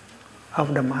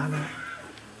of the mother,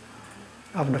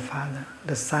 of the father,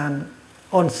 the son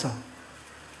also.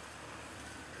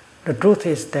 The truth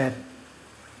is that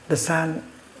the son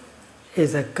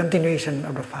is a continuation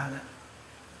of the father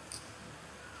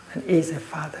and is a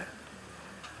father.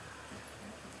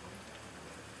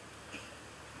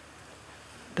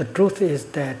 The truth is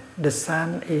that the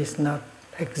son is not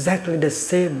exactly the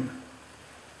same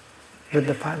with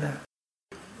the father,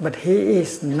 but he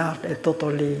is not a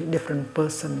totally different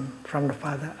person from the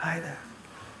father either.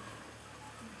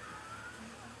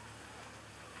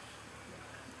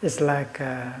 It's like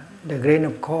the grain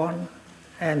of corn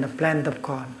and the plant of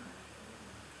corn.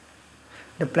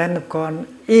 The plant of corn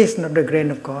is not the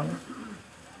grain of corn,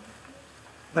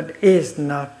 but is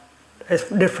not a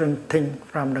different thing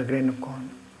from the grain of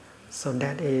corn. So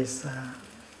that is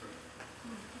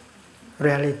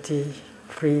reality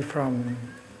free from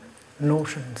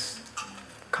notions,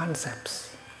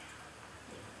 concepts.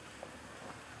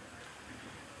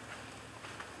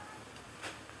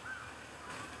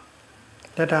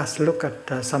 Let us look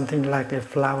at something like a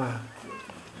flower.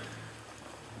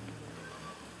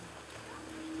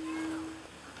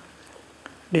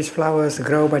 These flowers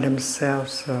grow by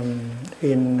themselves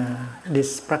in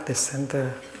this practice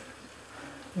center.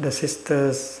 The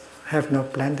sisters have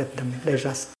not planted them, they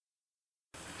just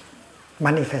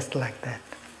manifest like that.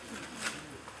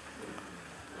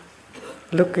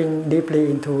 Looking deeply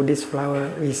into this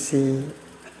flower, we see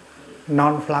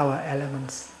non-flower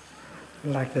elements,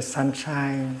 like the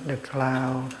sunshine, the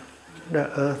cloud, the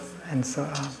earth, and so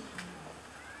on.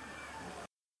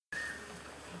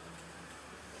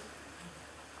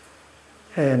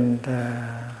 And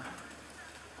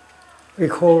we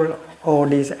call all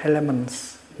these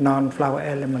elements non-flower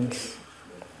elements.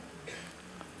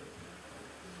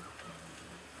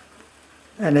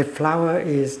 And a flower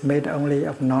is made only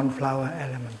of non-flower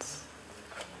elements.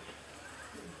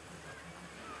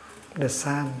 The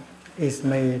sun is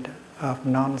made of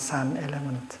non-sun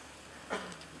element,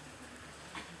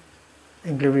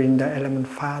 including the element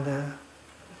father,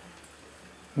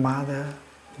 mother,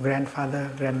 grandfather,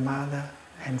 grandmother,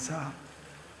 and so on.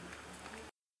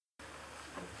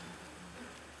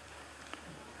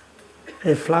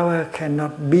 A flower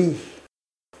cannot be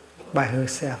by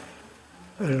herself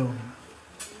alone.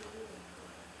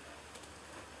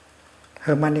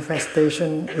 Her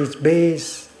manifestation is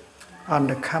based on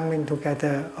the coming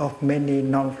together of many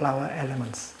non-flower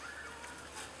elements.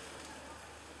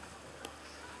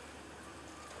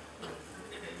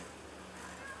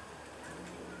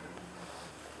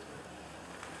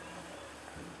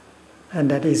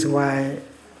 And that is why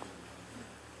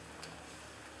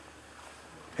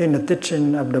in the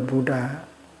teaching of the Buddha,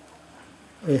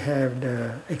 we have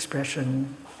the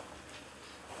expression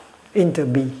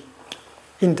interbeing.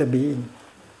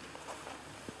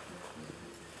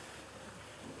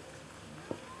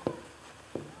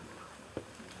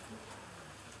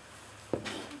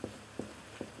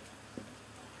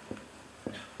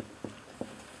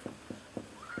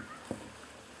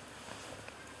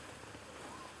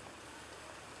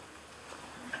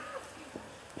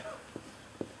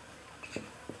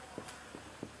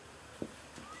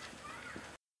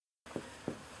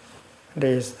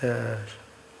 There is the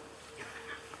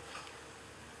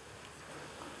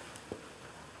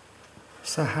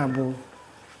Sahabu,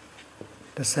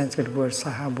 the Sanskrit word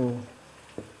Sahabu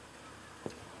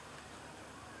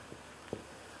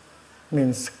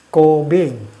means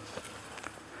co-being.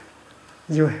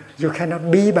 You cannot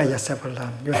be by yourself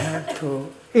alone. You have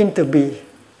to interbe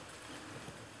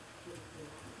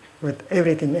with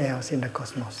everything else in the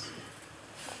cosmos.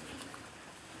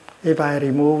 If I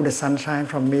remove the sunshine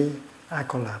from me, I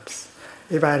collapse.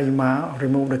 If I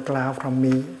remove the cloud from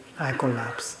me, I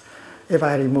collapse. If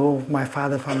I remove my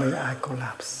father from me, I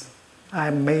collapse. I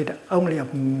am made only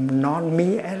of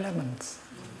non-me elements.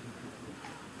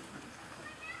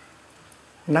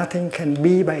 Nothing can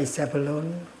be by itself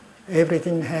alone.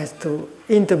 Everything has to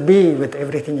interbe with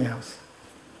everything else.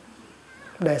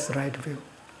 That's the right view.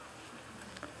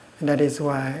 And that is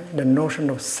why the notion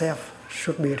of self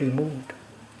should be removed.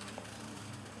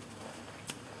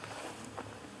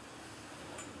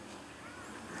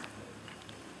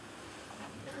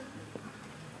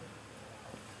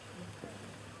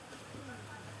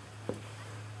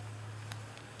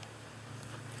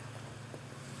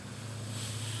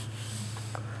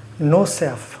 No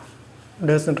self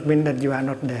doesn't mean that you are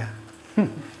not there.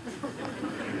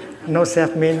 No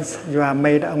self means you are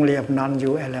made only of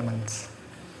non-you elements.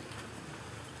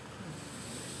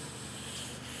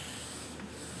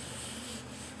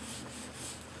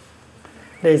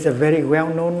 There is a very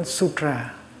well-known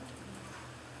sutra,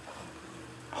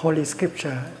 holy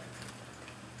scripture,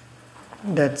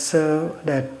 that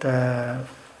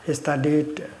is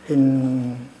studied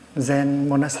in Zen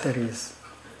monasteries.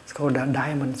 It's called the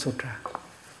Diamond Sutra.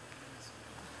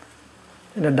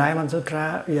 In the Diamond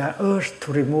Sutra, we are urged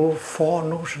to remove 4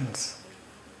 notions.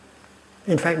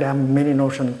 In fact, there are many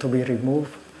notions to be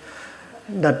removed,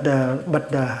 but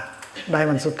the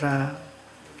Diamond Sutra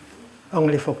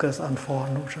only focuses on 4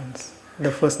 notions.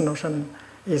 The first notion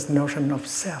is notion of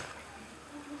self.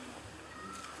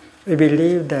 We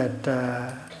believe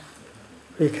that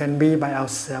we can be by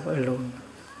ourselves alone.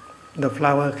 The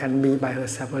flower can be by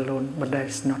herself alone, but that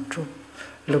is not true.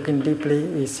 Looking deeply,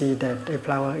 we see that a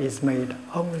flower is made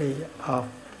only of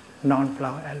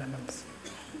non-flower elements.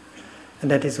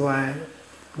 And that is why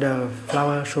the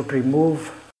flower should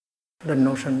remove the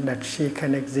notion that she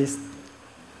can exist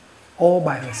all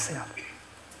by herself.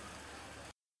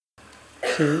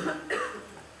 She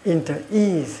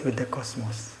inter-is with the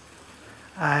cosmos.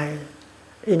 I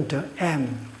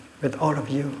inter-am with all of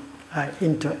you. I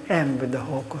inter-am with the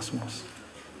whole cosmos.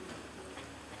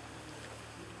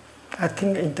 I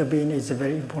think interbeing is a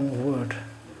very important word,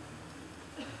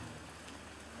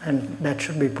 and that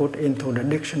should be put into the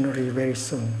dictionary very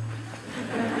soon.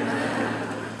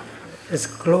 It's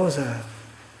closer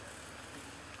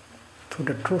to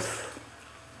the truth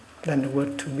than the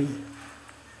word to be.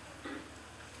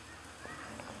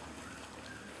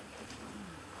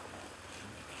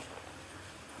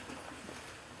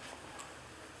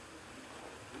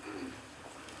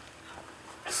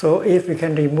 So if we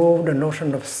can remove the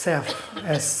notion of self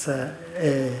as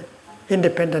an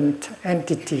independent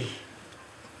entity,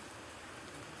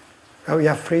 we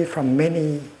are free from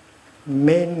many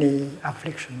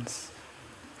afflictions.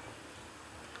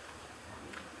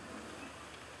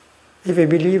 If we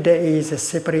believe there is a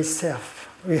separate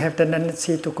self, we have the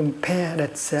tendency to compare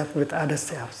that self with other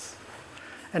selves.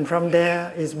 And from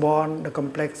there is born the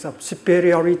complex of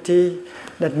superiority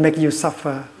that makes you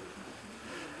suffer.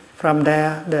 From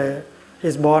there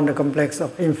is born the complex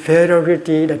of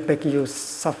inferiority that makes you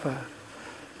suffer.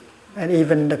 And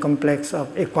even the complex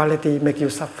of equality makes you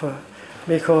suffer,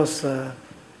 because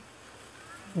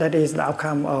that is the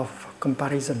outcome of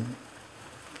comparison.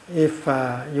 If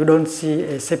you don't see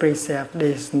a separate self,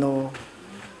 there is no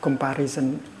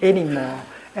comparison anymore,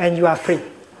 and you are free.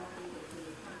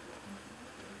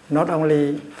 Not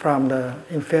only from the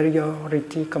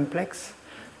inferiority complex,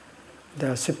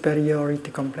 the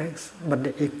superiority complex, but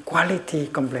the equality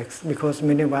complex, because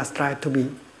many of us try to be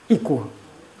equal.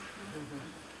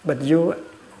 But you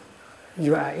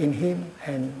are in him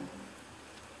and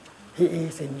he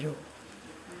is in you.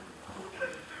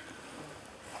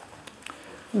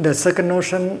 The second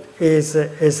notion is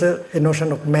a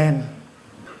notion of man,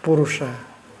 Purusha,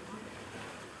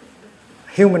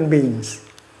 human beings.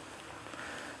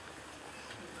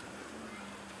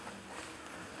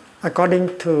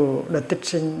 According to the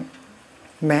teaching,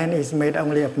 man is made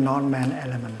only of non-man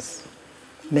elements,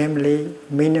 namely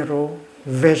mineral,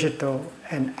 vegetal,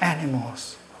 and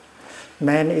animals.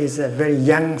 Man is a very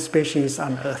young species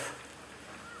on earth,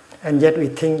 and yet we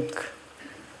think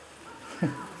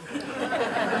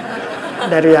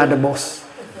that we are the boss.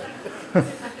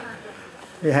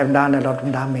 We have done a lot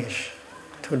of damage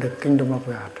to the kingdom of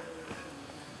God.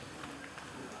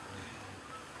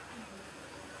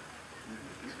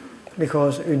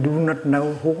 Because we do not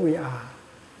know who we are.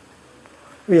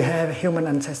 We have human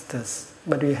ancestors,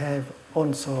 but we have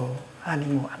also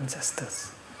animal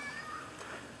ancestors.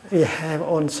 We have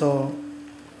also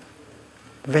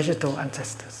vegetal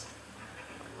ancestors.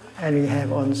 And we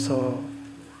have also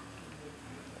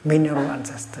mineral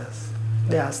ancestors.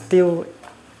 They are still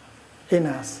in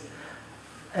us.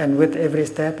 And with every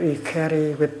step we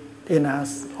carry within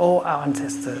us all our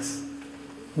ancestors.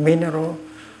 Mineral,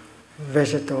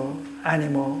 vegetal,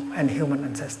 animal, and human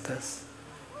ancestors.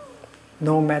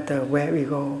 No matter where we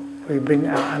go, we bring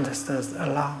our ancestors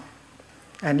along.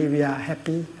 And if we are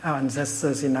happy, our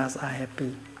ancestors in us are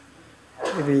happy.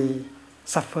 If we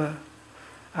suffer,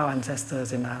 our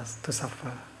ancestors in us to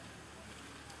suffer.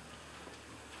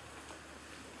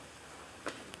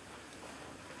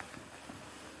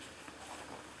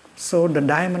 So the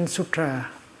Diamond Sutra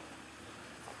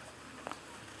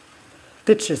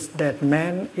teaches that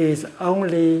man is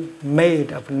only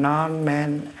made of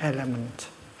non-man element.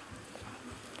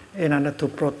 In order to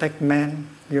protect man,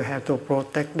 you have to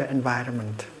protect the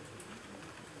environment.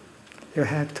 You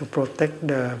have to protect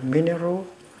the mineral,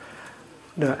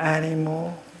 the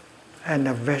animal, and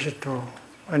the vegetal.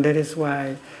 And that is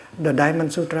why the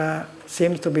Diamond Sutra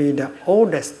seems to be the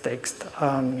oldest text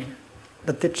on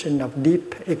the teaching of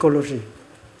deep ecology.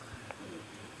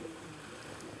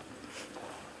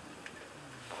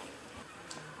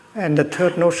 And the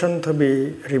third notion to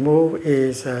be removed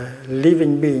is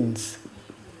living beings.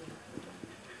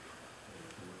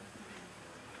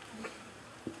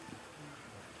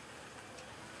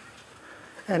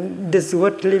 And this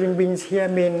word living beings here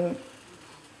means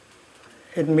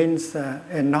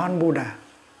a non-Buddha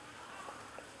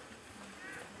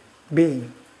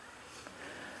being.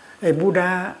 A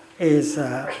Buddha is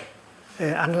an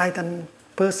enlightened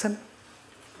person.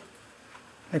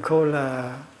 They call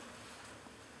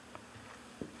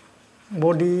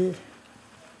Bodhi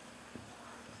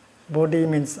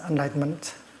means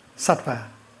enlightenment. Sattva.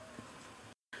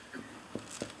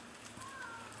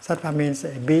 Sattva means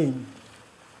a being.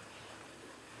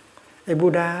 A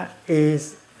Buddha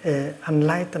is an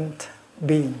enlightened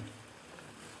being,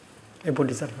 a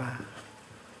Bodhisattva.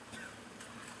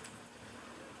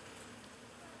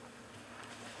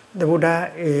 The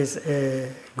Buddha is a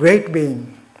great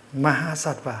being,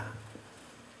 Mahasattva.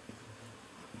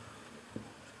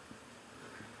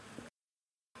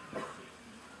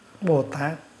 Bồ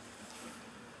Tát,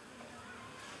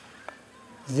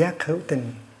 giác hữu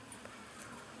tình,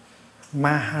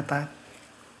 Ma Tát,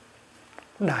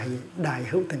 đại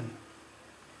hữu tình.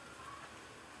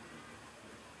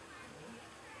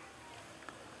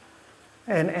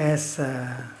 And as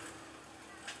a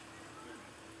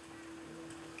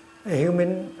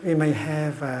human, we may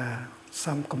have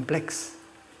some complex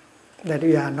that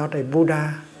we are not a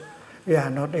Buddha, we are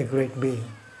not a great being.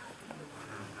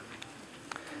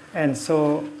 And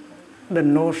so the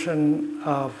notion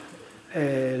of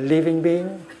a living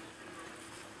being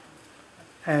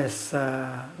as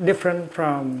different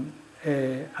from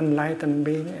an enlightened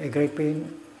being, a great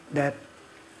being, that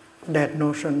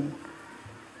notion,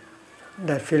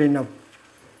 that feeling of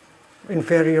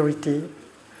inferiority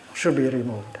should be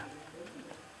removed.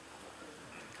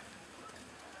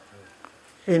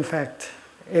 In fact,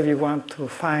 if you want to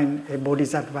find a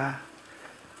bodhisattva,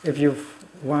 if you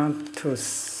want to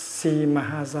see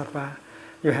Mahasattva,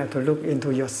 you have to look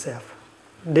into yourself.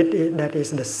 That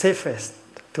is the safest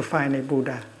to find a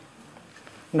Buddha.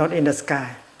 Not in the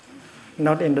sky,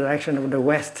 not in the direction of the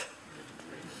west,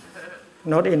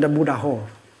 not in the Buddha hole.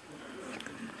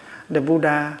 The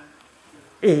Buddha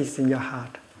is in your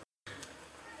heart.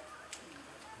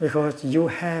 Because you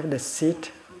have the seed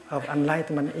of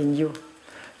enlightenment in you.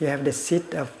 You have the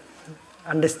seed of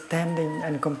understanding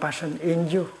and compassion in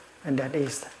you, and that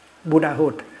is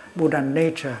Buddhahood, Buddha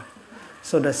nature.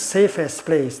 So the safest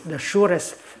place, the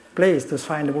surest place to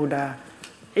find the Buddha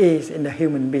is in the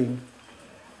human being,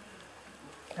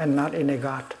 and not in a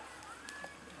God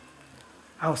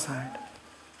outside,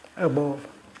 above.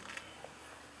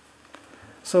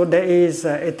 So there is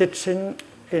a teaching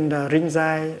in the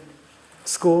Rinzai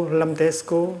school, Lamte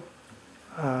school,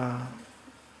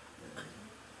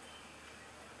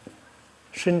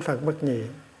 Sinh Phật Bất Nhị.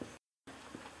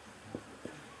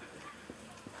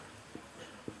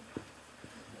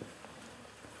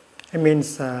 It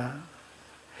means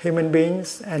human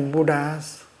beings and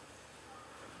Buddhas,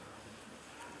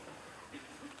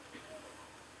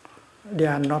 they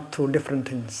are not two different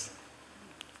things.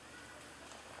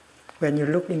 When you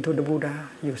look into the Buddha,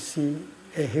 you see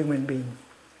a human being.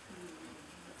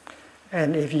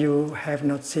 And if you have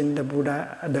not seen the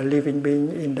Buddha, the living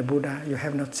being in the Buddha, you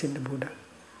have not seen the Buddha.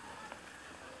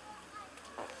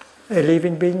 A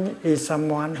living being is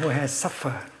someone who has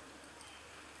suffered,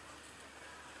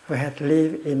 who has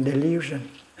lived in delusion.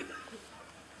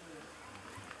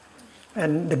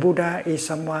 And the Buddha is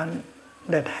someone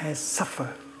that has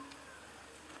suffered,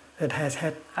 that has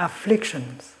had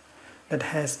afflictions, that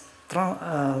has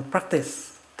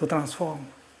practiced to transform.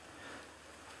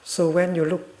 So when you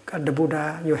look at the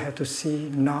Buddha, you have to see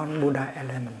non-Buddha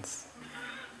elements,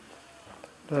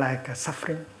 like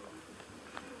suffering,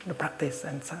 the practice,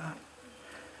 and so on.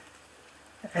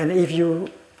 And if you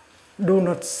do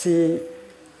not see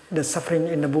the suffering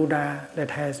in the Buddha that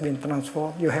has been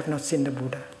transformed, you have not seen the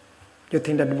Buddha. You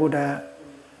think that the Buddha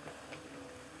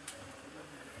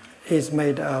is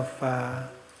made of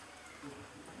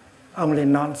only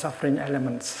non-suffering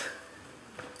elements.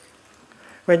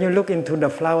 When you look into the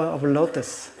flower of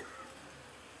lotus,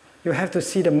 you have to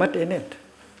see the mud in it.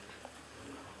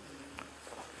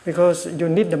 Because you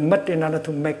need the mud in order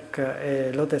to make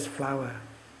a lotus flower.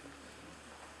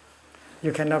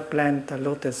 You cannot plant a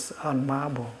lotus on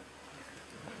marble.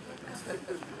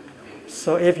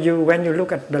 So when you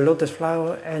look at the lotus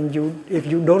flower and if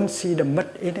you don't see the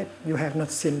mud in it, you have not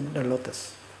seen the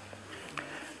lotus.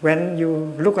 When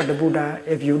you look at the Buddha,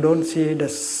 if you don't see the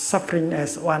suffering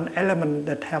as one element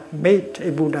that have made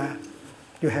a Buddha,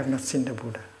 you have not seen the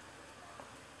Buddha.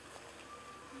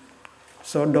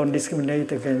 So don't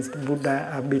discriminate against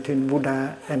Buddha, between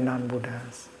Buddha and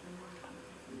non-Buddhas.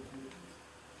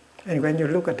 And when you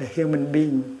look at a human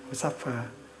being who suffers,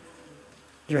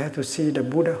 you have to see the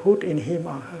Buddhahood in him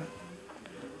or her.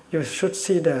 You should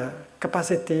see the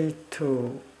capacity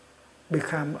to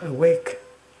become awake,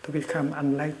 to become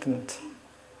enlightened,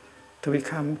 to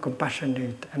become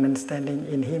compassionate and understanding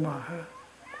in him or her.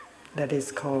 That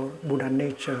is called Buddha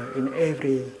nature in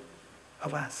every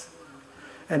of us.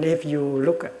 And if you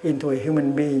look into a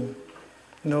human being,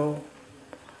 no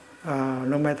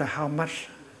matter how much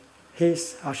he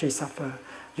or she suffers,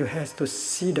 you have to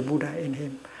see the Buddha in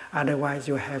him. Otherwise,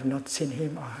 you have not seen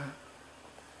him or her.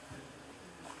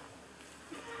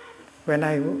 When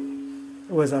I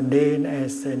was ordained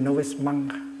as a novice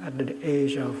monk at the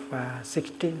age of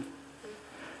 16,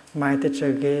 my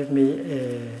teacher gave me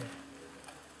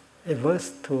a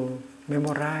verse to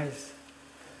memorize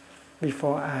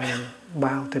before I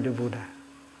bow to the Buddha.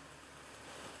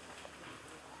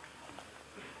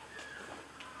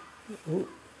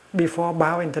 Before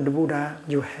bowing to the Buddha,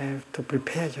 you have to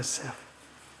prepare yourself.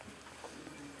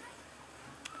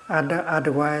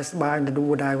 Otherwise, bowing to the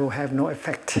Buddha will have no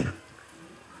effect.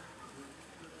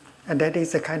 And that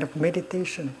is a kind of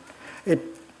meditation. It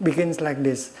begins like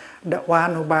this. The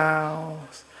one who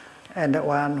bows and the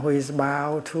one who is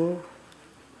bowed to,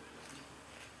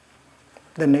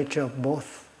 the nature of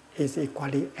both is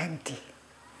equally empty.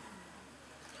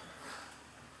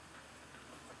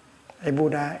 A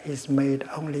Buddha is made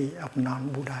only of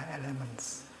non-Buddha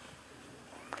elements.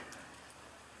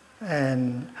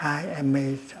 And I am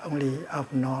made only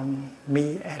of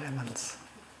non-me elements.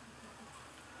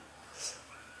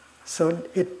 So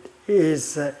it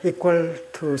is equal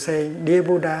to saying, dear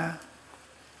Buddha,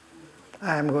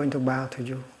 I am going to bow to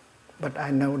you, but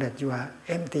I know that you are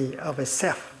empty of a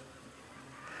self.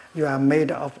 You are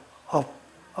made of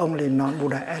only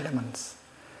non-Buddha elements.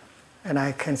 And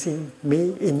I can see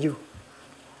me in you.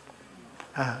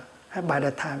 By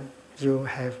that time, you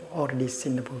have already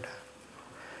seen the Buddha.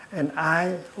 And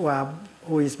I,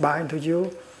 who is bowing to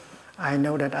you, I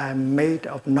know that I am made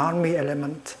of non-me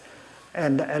element,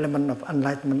 and the element of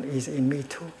enlightenment is in me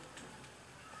too.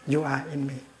 You are in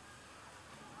me.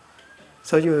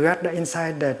 So you got the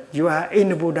insight that you are in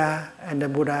the Buddha, and the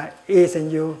Buddha is in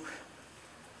you,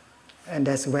 and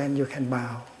that's when you can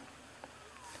bow.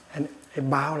 And a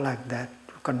bow like that,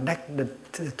 connect the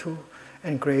two,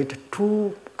 and create a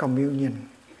true communion.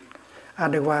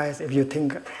 Otherwise, if you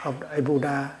think of a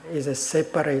Buddha as a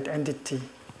separate entity,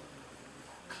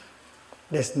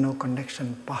 there's no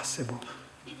connection possible.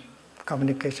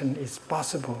 Communication is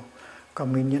possible.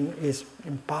 Communion is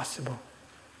impossible.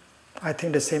 I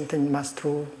think the same thing must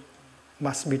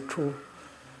be true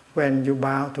when you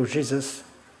bow to Jesus,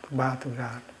 bow to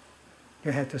God.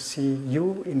 You have to see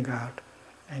you in God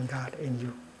and God in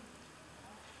you.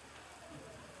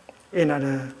 In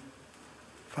order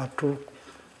for true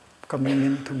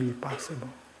communion to be possible.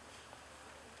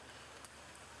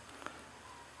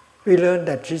 We learn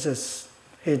that Jesus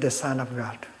is the Son of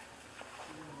God.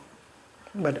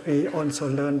 But we also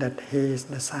learn that He is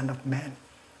the Son of Man.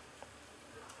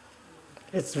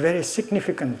 It's very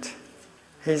significant.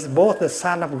 He is both the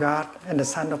Son of God and the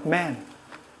Son of Man.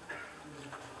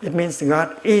 It means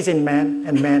God is in man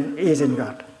and man is in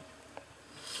God.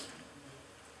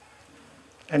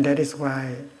 And that is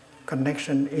why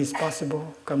connection is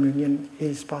possible, communion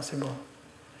is possible.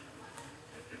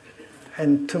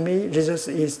 And to me, Jesus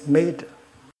is made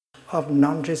of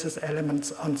non-Jesus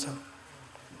elements also.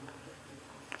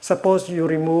 Suppose you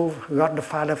remove God the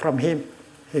Father from Him,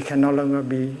 He can no longer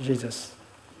be Jesus.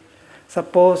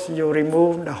 Suppose you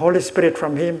remove the Holy Spirit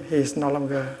from Him, He is no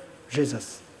longer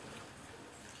Jesus.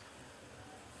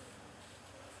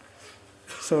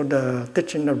 So the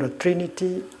teaching of the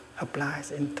Trinity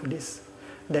applies into this.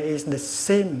 There is the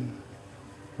same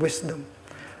wisdom,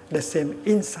 the same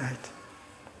insight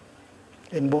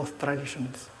in both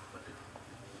traditions.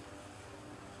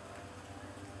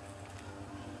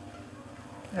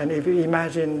 And if you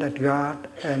imagine that God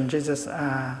and Jesus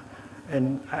are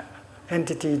an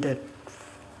entity that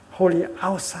wholly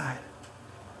outside,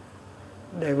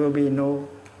 there will be no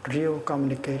real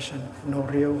communication, no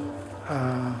real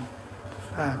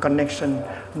connection,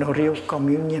 no real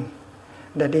communion.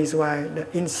 That is why the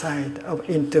insight of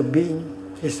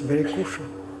interbeing is very crucial.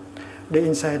 The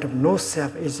insight of no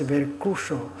self is very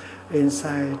crucial. The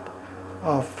insight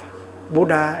of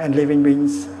Buddha and living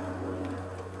beings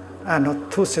are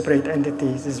not two separate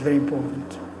entities is very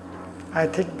important. I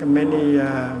think many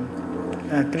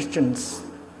Christians,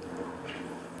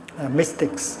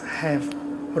 mystics have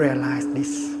realized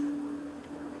this.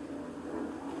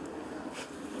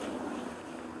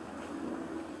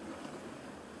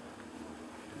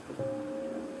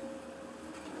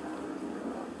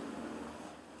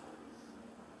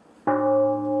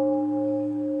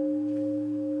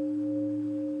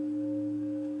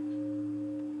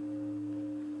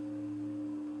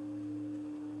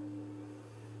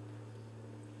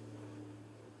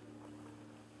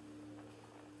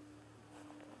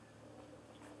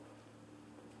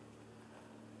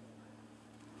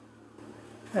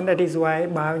 And that is why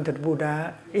bowing to the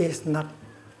Buddha is not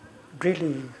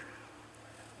really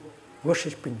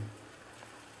worshipping.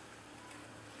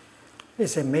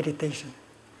 It's a meditation.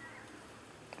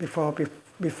 Because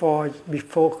before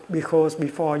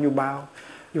you bow,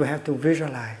 you have to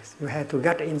visualize, you have to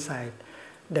get insight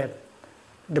that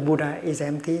the Buddha is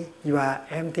empty, you are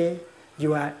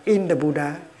in the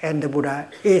Buddha, and the Buddha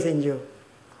is in you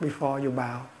before you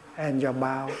bow. And your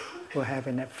bow will have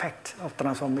an effect of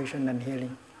transformation and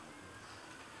healing.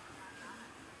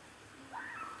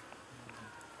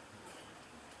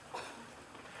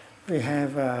 We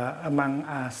have among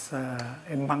us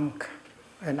a monk,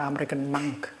 an American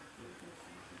monk,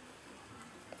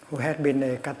 who had been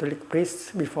a Catholic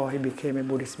priest before he became a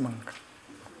Buddhist monk.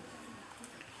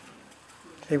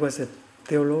 He was a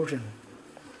theologian.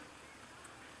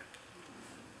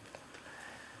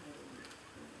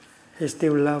 He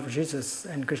still loved Jesus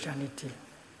and Christianity.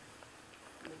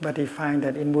 But he finds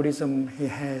that in Buddhism he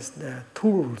has the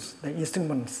tools, the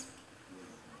instruments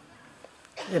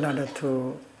in order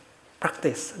to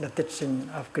practice the teaching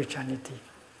of Christianity.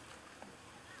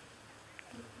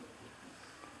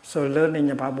 So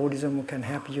learning about Buddhism can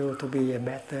help you to be a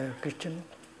better Christian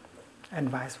and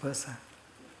vice versa.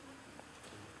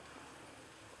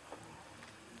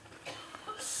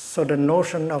 So the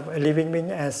notion of a living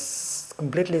being as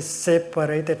completely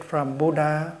separated from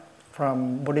Buddha,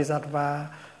 from Bodhisattva,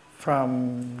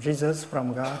 from Jesus,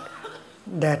 from God,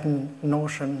 that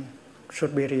notion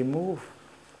should be removed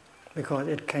because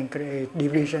it can create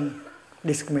division,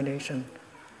 discrimination,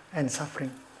 and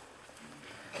suffering.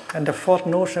 And the fourth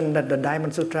notion that the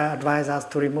Diamond Sutra advises us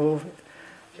to remove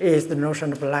is the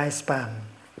notion of lifespan.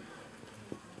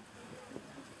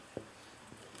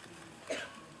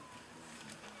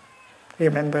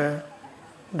 Remember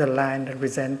the line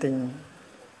representing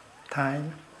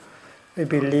time? We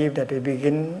believe that we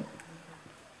begin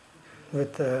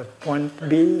with point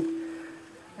B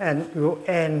and will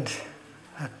end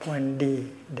at point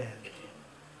D, death.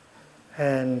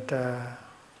 And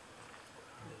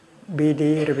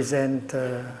BD represents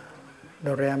the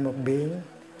realm of being,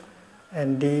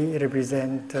 and D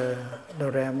represents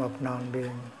the realm of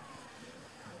non-being.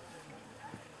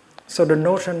 So the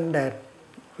notion that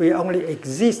we only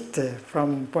exist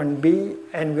from point B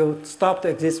and will stop to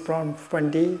exist from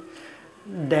point D,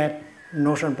 that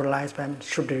notion of lifespan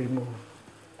should be removed.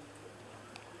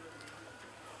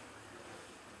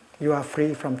 You are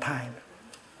free from time.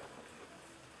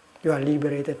 You are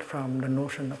liberated from the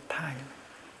notion of time.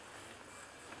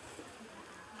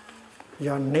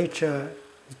 Your nature,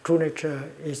 true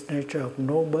nature, is nature of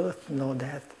no birth, no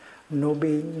death, no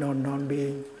being, no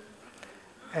non-being.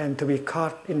 And to be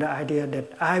caught in the idea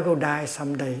that I will die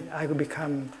someday, I will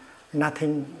become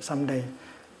nothing someday,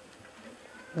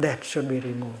 that should be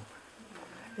removed.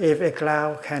 If a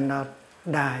cloud cannot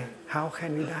die, how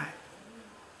can we die?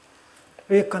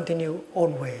 We continue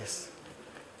always,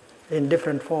 in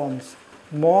different forms,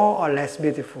 more or less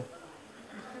beautiful,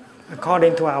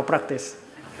 according to our practice.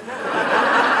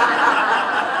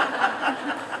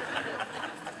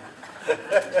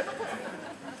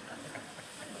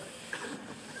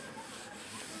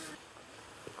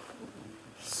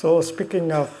 So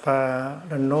speaking of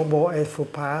the Noble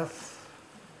Eightfold Path,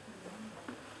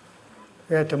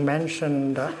 we have to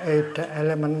mention the 8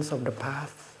 elements of the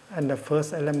path. And the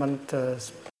first element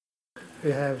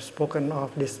we have spoken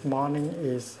of this morning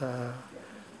is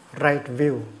right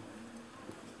view.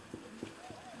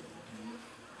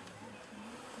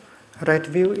 Right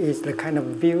view is the kind of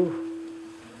view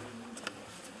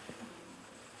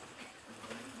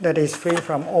that is free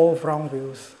from all wrong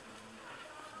views.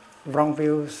 Wrong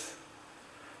views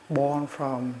born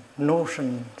from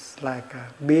notions like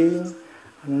being,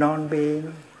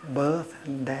 non-being, birth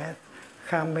and death,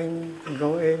 coming,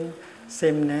 going,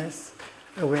 sameness,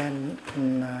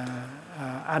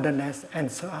 otherness,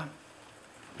 and so on.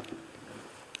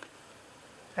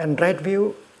 And right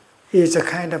view is a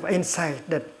kind of insight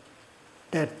that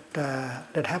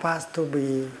helps us to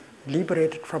be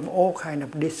liberated from all kind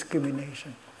of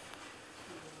discrimination,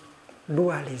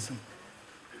 dualism.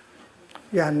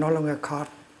 We are no longer caught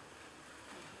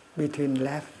between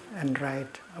left and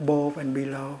right, above and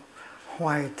below,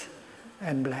 white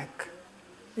and black,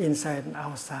 inside and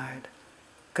outside,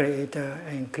 creator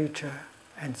and creature,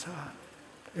 and so on.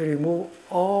 We remove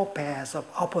all pairs of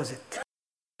opposite.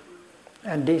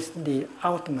 And this is the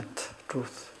ultimate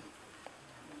truth.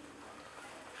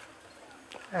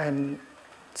 And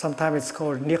sometimes it's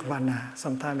called Nirvana,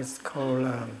 sometimes it's called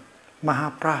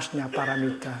Mahaprajna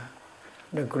Paramita,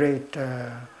 the great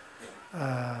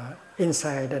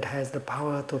insight that has the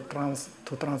power to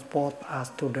transport us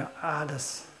to the other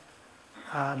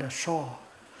shore,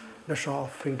 the shore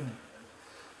of freedom.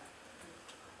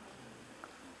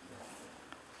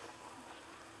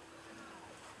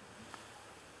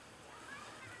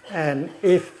 And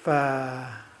if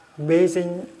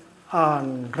basing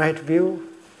on right view,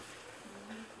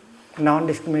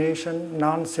 non-discrimination,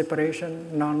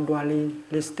 non-separation,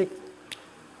 non-dualistic,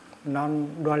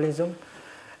 non-dualism,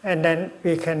 and then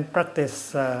we can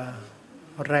practice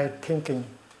right thinking.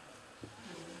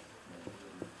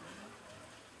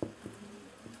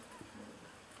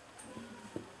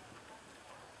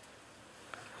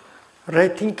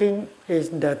 Right thinking is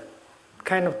the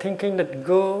kind of thinking that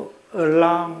goes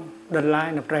along the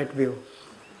line of right view.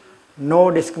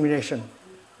 No discrimination,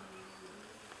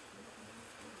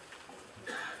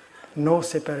 no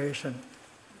separation.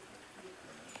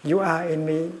 You are in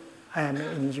me, I am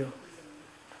in you.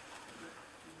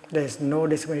 There is no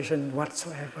discrimination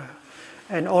whatsoever.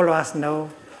 And all of us know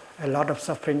a lot of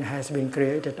suffering has been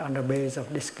created on the basis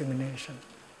of discrimination.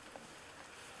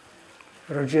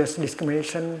 religious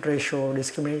discrimination, racial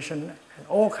discrimination, and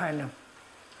all kind of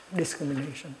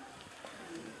discrimination.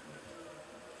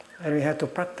 And we have to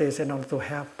practice in order to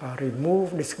help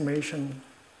remove discrimination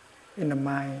in the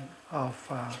mind of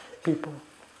people.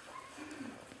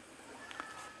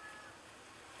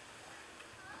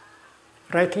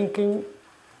 Right thinking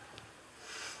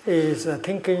is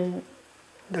thinking,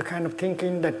 the kind of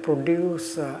thinking that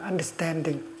produces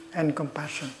understanding and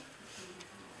compassion.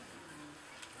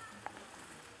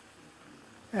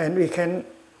 And we can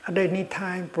at any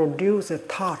time produce a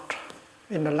thought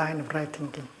in the line of right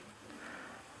thinking.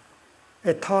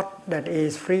 A thought that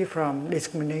is free from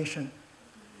discrimination.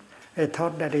 A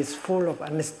thought that is full of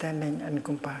understanding and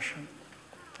compassion.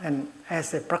 And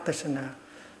as a practitioner,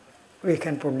 we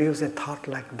can produce a thought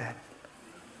like that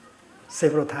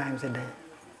several times a day.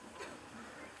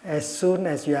 As soon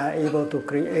as you are able to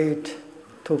create,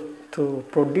 to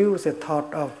produce a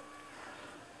thought of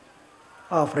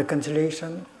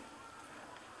reconciliation,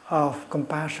 of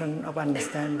compassion, of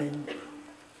understanding,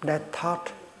 that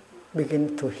thought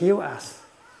begins to heal us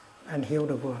and heal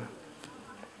the world.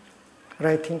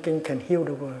 Right thinking can heal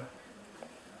the world,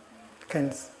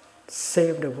 can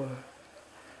save the world.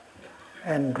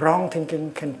 And wrong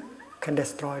thinking can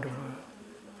destroy the world.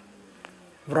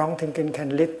 Wrong thinking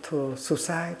can lead to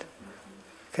suicide,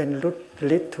 can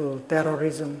lead to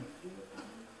terrorism,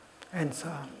 and so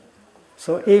on.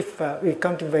 So if we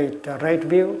cultivate the right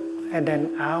view, and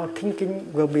then our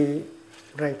thinking will be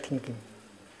right thinking.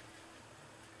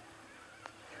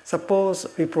 Suppose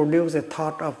we produce a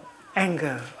thought of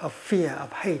anger, of fear,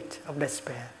 of hate, of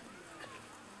despair.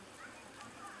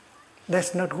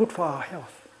 That's not good for our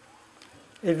health.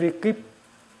 If we keep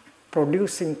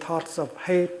producing thoughts of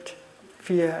hate,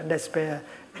 fear, despair,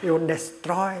 it will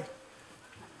destroy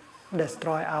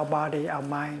our body, our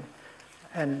mind,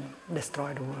 and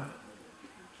destroy the world.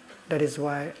 That is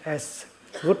why, as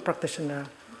good practitioner,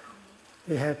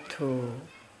 we have to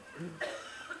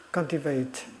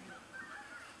cultivate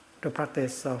the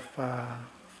practice of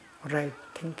right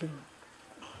thinking.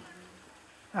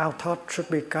 Our thought should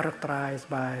be characterized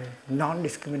by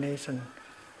non-discrimination,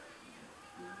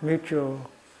 mutual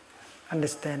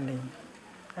understanding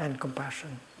and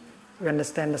compassion. We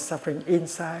understand the suffering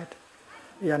inside,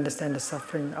 we understand the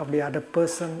suffering of the other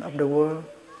person, of the world,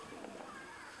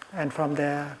 and from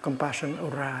there compassion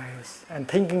arises. And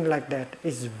thinking like that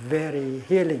is very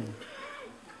healing.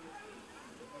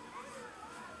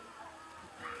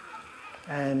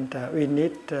 And we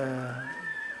need a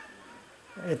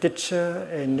teacher,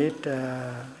 we need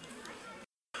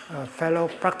fellow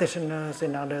practitioners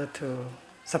in order to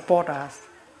support us,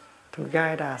 to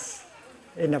guide us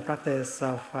in the practice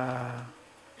of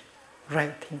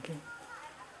right thinking.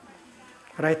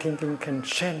 Right thinking can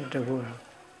change the world,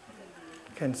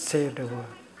 can save the world.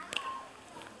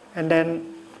 And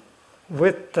then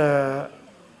with the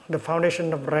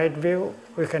foundation of right view,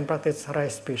 we can practice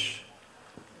right speech.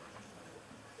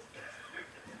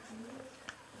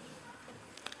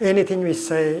 Anything we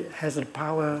say has the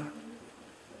power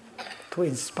to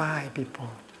inspire people,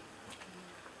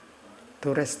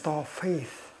 to restore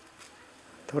faith,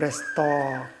 to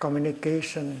restore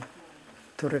communication,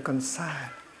 to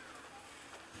reconcile,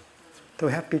 to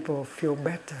help people feel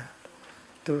better,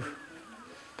 to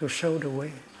show the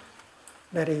way.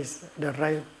 That is the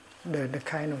right, the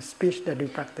kind of speech that we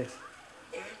practice.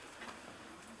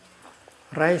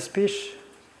 Right speech,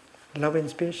 loving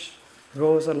speech,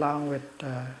 goes along with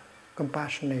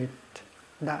compassionate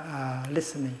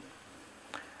listening.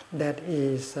 That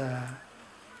is the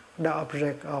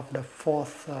object of the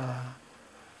fourth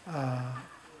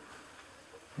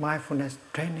mindfulness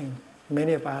training.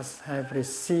 Many of us have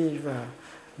received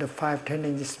the 5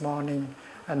 trainings this morning,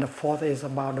 and the fourth is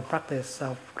about the practice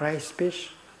of right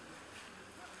speech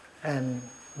and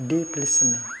deep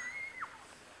listening.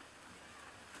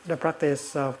 The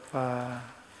practice of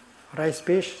right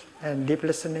speech and deep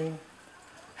listening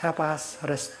help us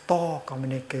restore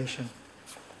communication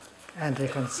and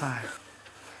reconcile.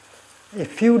 A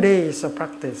few days of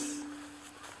practice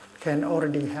can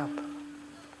already help.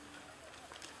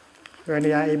 When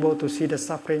we are able to see the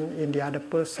suffering in the other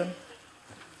person,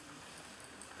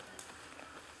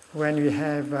 when we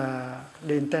have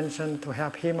the intention to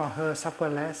help him or her suffer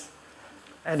less,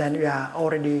 and then we are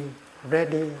already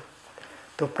ready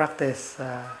to practice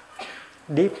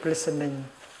deep listening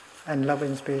and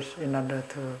loving speech in order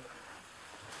to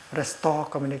restore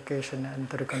communication and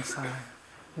to reconcile.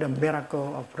 The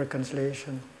miracle of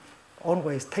reconciliation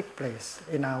always takes place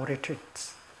in our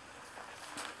retreats.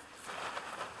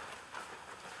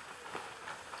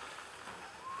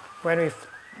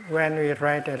 When we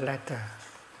write a letter,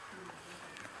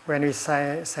 When we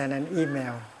send an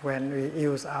email, when we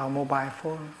use our mobile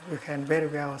phone, we can very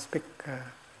well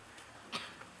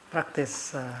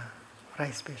practice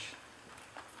right speech.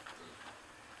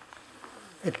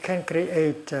 It can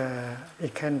create,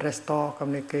 it can restore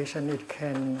communication, it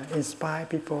can inspire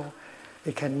people,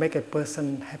 it can make a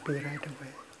person happy right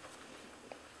away.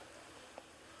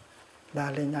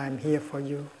 Darling, I'm here for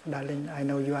you. Darling, I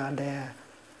know you are there.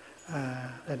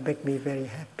 That makes me very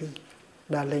happy.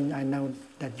 Darling, I know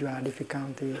that you are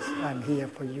difficulties. I'm here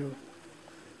for you.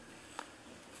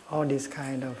 All these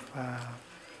kind of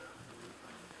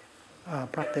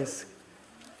practice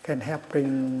can help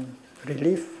bring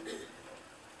relief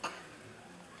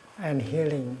and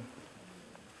healing.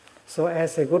 So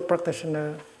as a good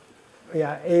practitioner, we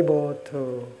are able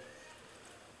to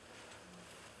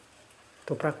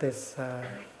practice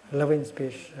loving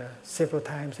speech several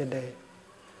times a day.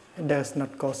 It does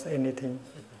not cost anything.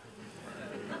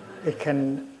 It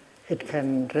can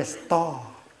restore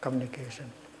communication.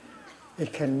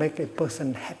 It can make a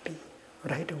person happy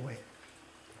right away.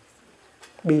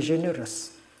 Be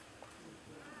generous.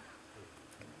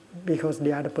 Because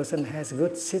the other person has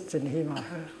good seeds in him or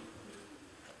her.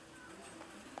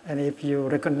 And if you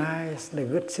recognize the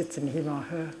good seeds in him or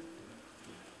her,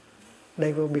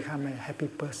 they will become a happy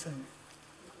person.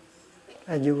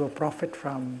 And you will profit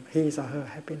from his or her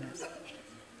happiness.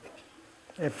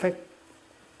 Effect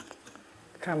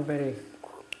come very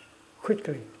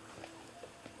quickly.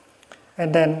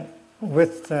 And then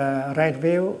with right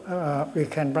view, we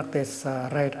can practice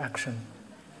right action.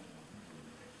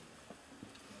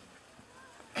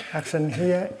 Action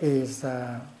here is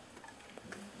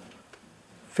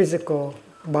physical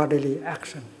bodily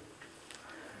action.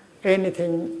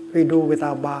 Anything we do with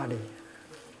our body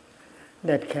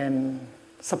that can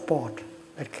support,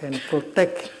 that can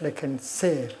protect, that can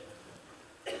save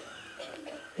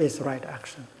is right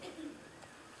action.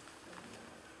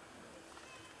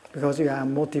 Because we are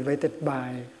motivated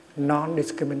by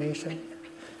non-discrimination,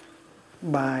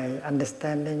 by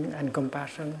understanding and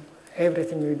compassion,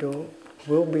 everything we do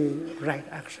will be right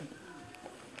action.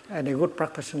 And a good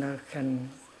practitioner can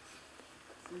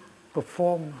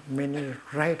perform many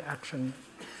right actions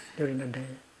during the day.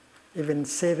 Even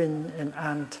saving an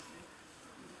ant,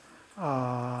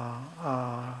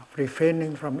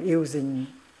 refraining from using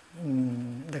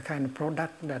the kind of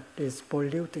product that is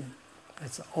polluting.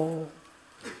 That's all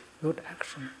good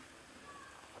action.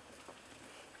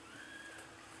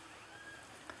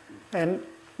 And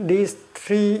these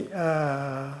three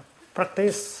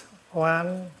practice,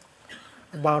 one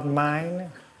about mind,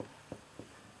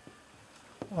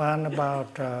 one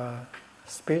about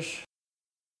speech,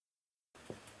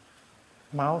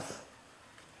 mouth,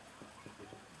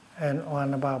 and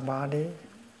one about body,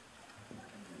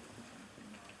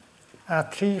 are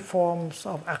three forms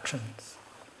of actions.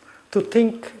 To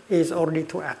think is already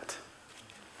to act.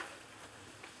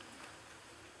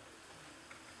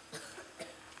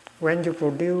 When you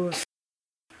produce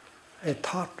a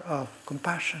thought of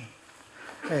compassion,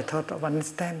 a thought of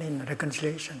understanding,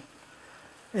 reconciliation,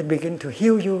 it begins to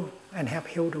heal you and help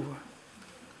heal the world.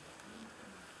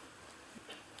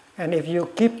 And if you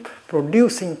keep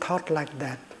producing thought like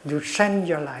that, you send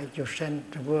your life, you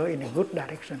send the world in a good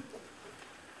direction.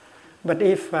 But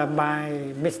if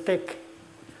by mistake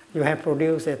you have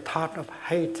produced a thought of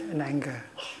hate and anger,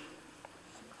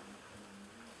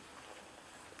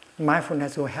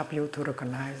 mindfulness will help you to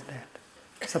recognize that.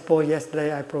 Suppose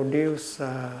yesterday I produced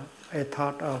a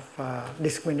thought of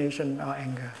discrimination or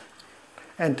anger.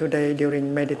 And today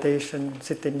during meditation,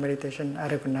 sitting meditation, I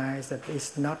recognize that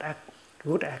it's not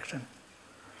good action.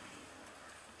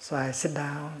 So I sit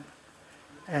down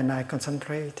and I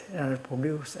concentrate and I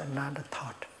produce another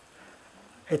thought.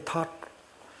 A thought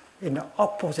in the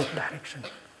opposite direction.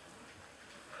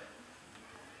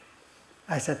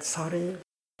 I said, sorry,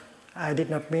 I did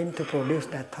not mean to produce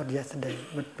that thought yesterday,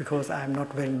 but because I am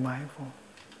not very mindful.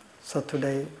 So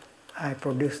today I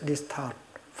produce this thought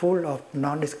full of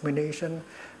non-discrimination,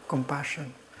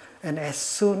 compassion. And as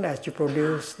soon as you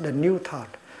produce the new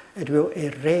thought, it will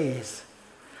erase,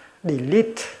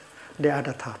 delete the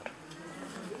other thought.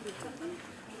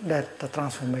 That's the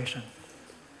transformation.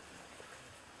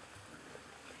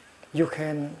 You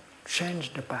can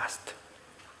change the past.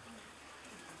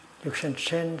 You can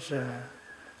change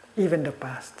even the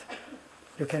past.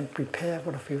 You can prepare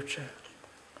for the future.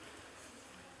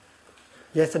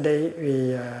 Yesterday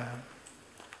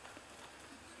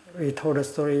we told a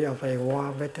story of a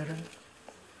war veteran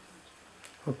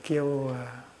who killed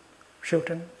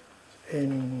children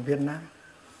in Vietnam,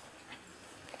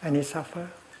 and he suffered.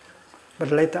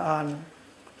 But later on,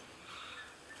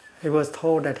 He was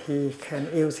told that he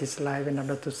can use his life in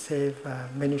order to save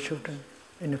many children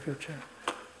in the future.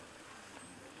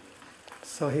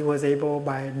 So he was able,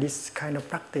 by this kind of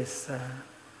practice,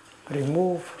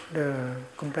 remove the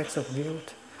complex of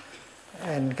guilt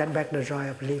and get back the joy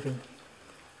of living.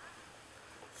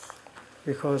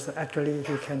 Because actually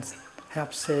he can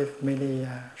help save many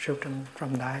children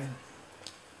from dying.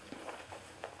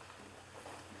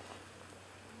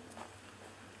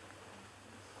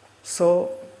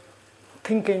 So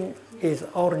thinking is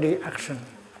already action.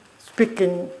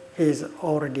 Speaking is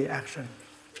already action.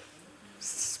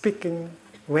 Speaking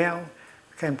well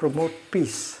can promote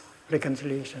peace,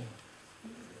 reconciliation.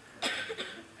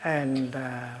 And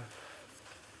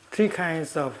three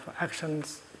kinds of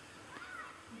actions: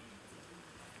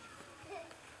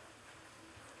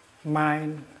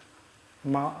 mind,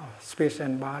 speech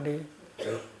and body,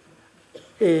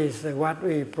 is what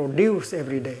we produce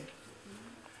every day.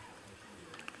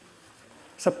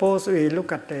 Suppose we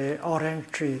look at the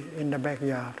orange tree in the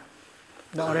backyard.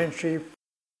 The orange tree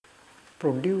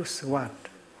produces what?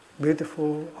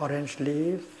 Beautiful orange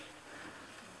leaves.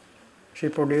 She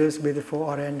produces beautiful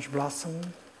orange blossom.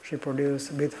 She produces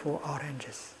beautiful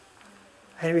oranges.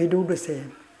 And we do the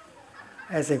same.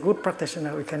 As a good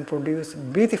practitioner, we can produce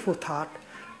beautiful thought,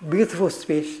 beautiful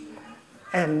speech,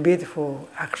 and beautiful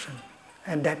action.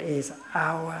 And that is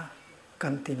our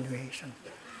continuation.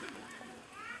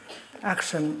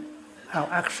 Action, our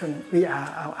action, we are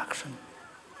our action.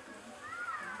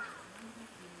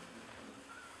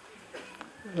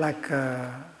 Like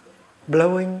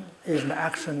blowing is the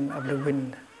action of the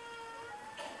wind.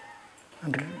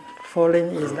 And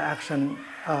falling is the action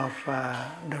of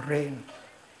the rain.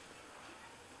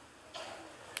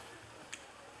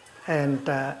 And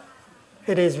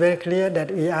it is very clear that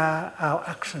we are our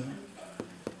action.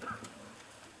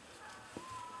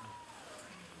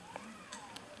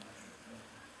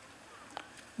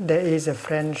 There is a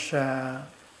French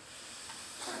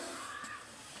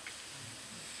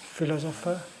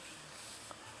philosopher.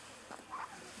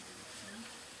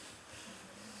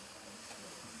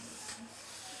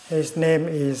 His name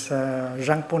is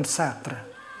Jean-Paul Sartre.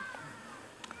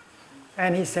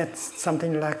 And he said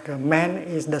something like, man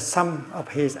is the sum of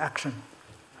his action.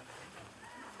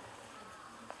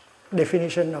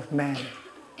 Definition of man.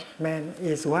 Man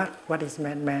is what? What is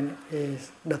man? Man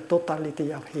is the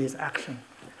totality of his action.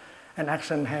 And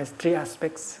action has three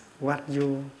aspects: what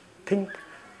you think,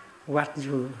 what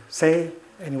you say,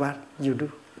 and what you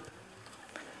do.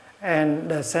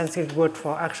 And the Sanskrit word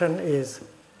for action is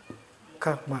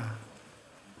karma.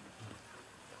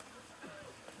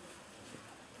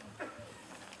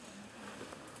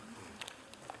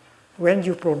 When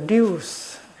you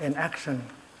produce an action,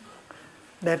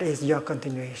 that is your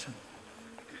continuation.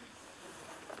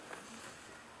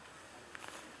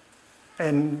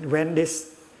 And when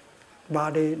this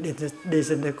body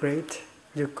disintegrates,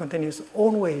 you continue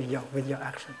always with your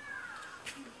action.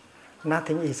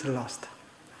 Nothing is lost.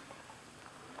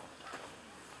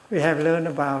 We have learned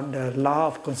about the law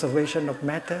of conservation of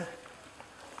matter.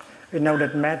 We know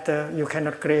that matter, you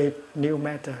cannot create new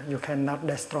matter, you cannot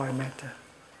destroy matter.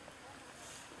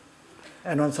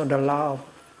 And also the law of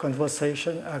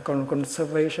conservation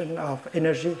of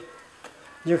energy.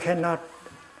 You cannot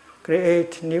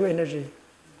create new energy.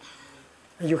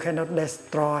 You cannot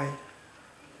destroy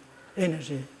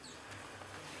energy.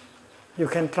 You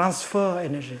can transfer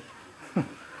energy.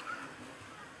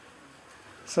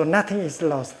 So nothing is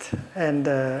lost. And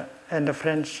the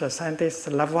French scientist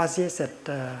Lavoisier said,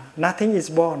 nothing is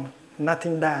born,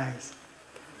 nothing dies.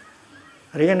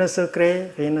 Rien ne se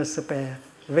crée, rien ne se perd.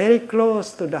 Very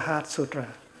close to the Heart Sutra.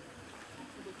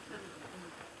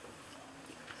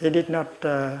 He did not,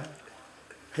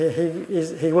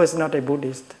 he was not a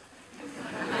Buddhist.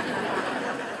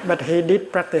 But he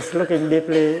did practice looking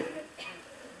deeply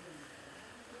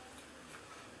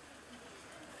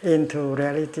into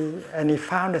reality, and he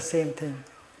found the same thing.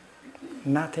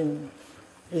 Nothing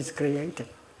is created.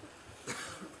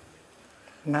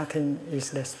 Nothing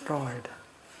is destroyed.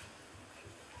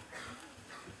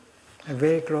 And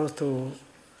very close to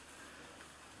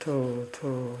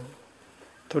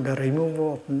the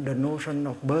removal of the notion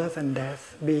of birth and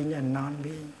death, being and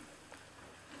non-being.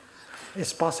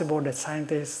 It's possible that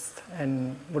scientists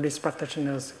and Buddhist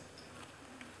practitioners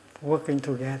working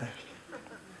together,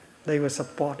 they will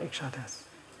support each other.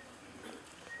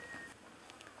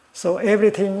 So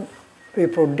everything we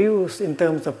produce in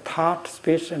terms of thought,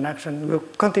 speech, and action will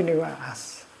continue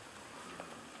us.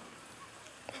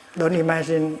 Don't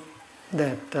imagine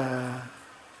that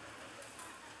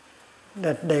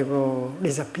they will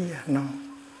disappear. No,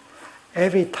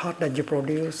 Every thought that you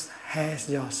produce has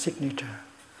your signature.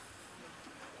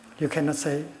 You cannot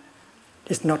say,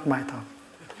 it's not my thought.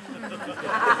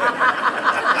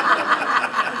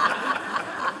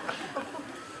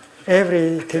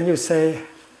 Everything you say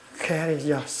carries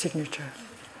your signature.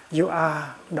 You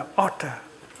are the author.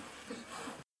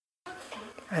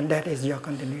 And that is your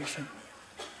continuation.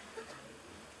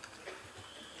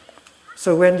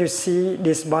 So when you see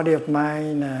this body of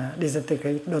mine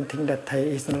disintegrate, don't think that Thầy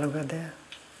is no longer there.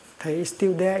 Thầy is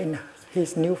still there in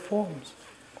his new forms.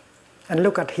 And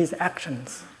look at his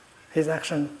actions. His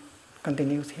action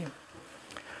continues him.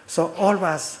 So all of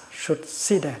us should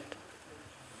see that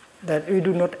we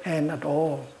do not end at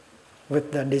all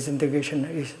with the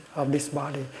disintegration of this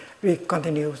body. We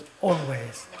continue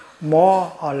always,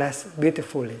 more or less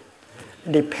beautifully.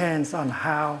 It depends on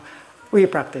how we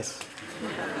practice.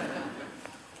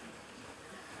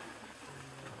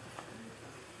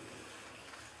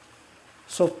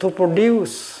 So to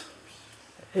produce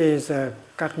is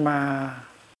karma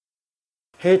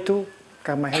hetu,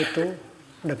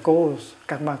 the cause,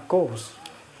 karma cause.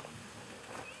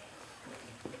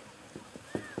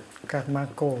 Karma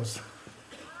cause.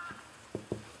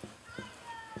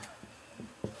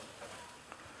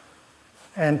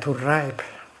 And to ripe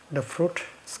the fruit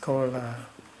is called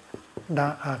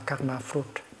karma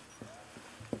fruit.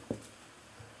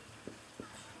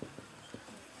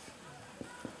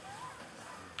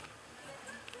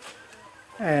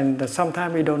 And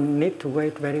sometimes we don't need to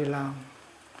wait very long.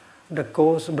 The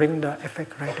cause bring the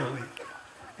effect right away.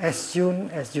 As soon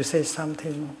as you say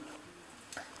something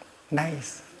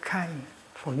nice, kind,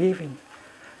 forgiving,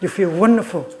 you feel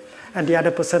wonderful, and the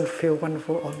other person feel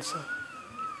wonderful also.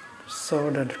 So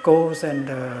the cause and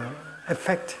the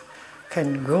effect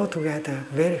can go together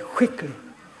very quickly.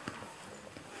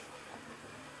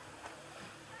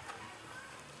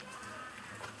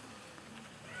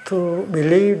 To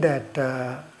believe that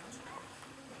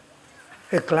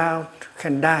a cloud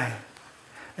can die,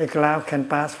 a cloud can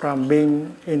pass from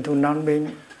being into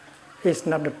non-being, is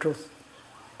not the truth.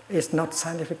 It's not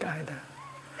scientific either.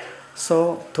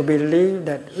 So to believe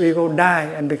that we will die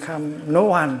and become no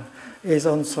one is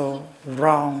also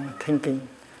wrong thinking,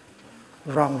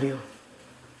 wrong view.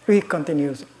 We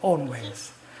continue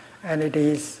always. And it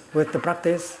is, with the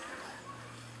practice,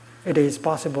 it is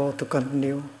possible to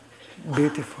continue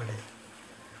beautifully.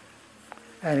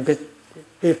 And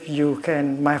if you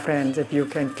can, my friends, if you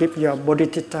can keep your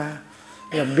bodhicitta,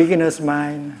 your beginner's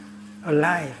mind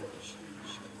alive,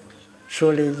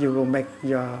 surely you will make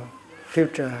your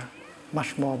future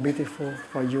much more beautiful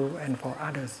for you and for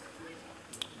others.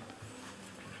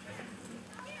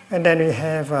 And then we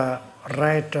have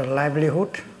right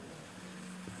livelihood.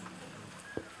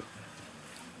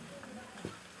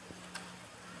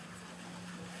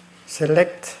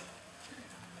 Select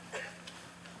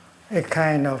a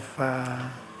kind of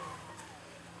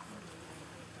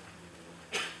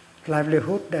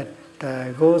livelihood that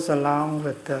goes along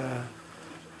with the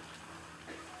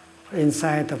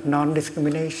insight of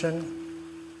non-discrimination,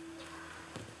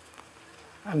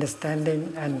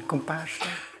 understanding and compassion.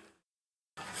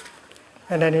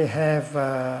 And then you have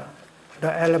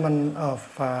the element of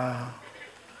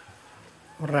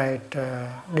right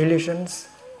diligence.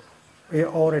 We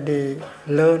already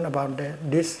learned about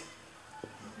this.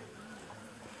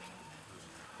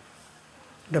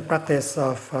 The practice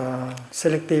of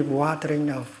selective watering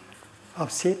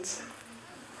of seeds.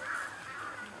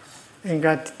 In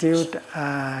gratitude,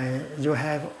 you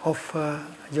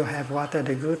have watered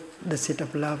the seed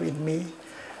of love in me.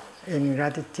 In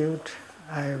gratitude,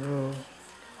 I will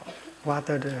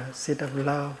water the seed of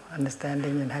love,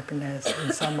 understanding and happiness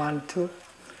in someone too.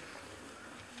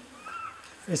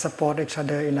 We support each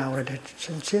other in our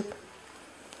relationship.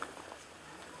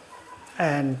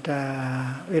 And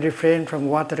we refrain from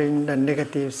watering the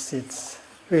negative seeds.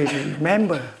 We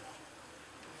remember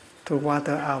to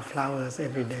water our flowers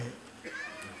every day.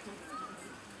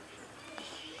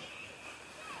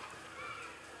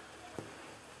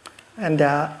 And there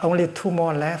are only two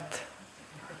more left.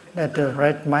 That the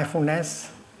right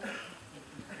mindfulness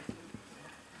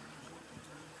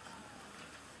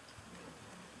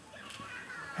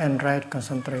and right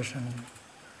concentration.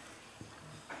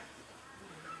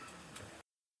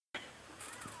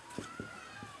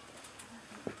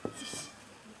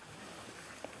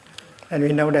 And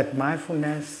we know that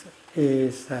mindfulness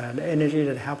is the energy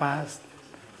that helps us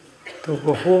to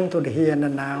go home to the here and the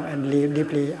now and live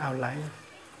deeply our life.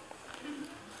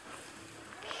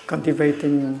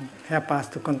 Cultivating helps us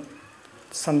to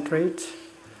concentrate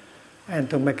and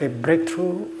to make a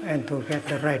breakthrough and to get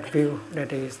the right view.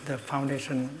 That is the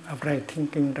foundation of right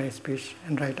thinking, right speech,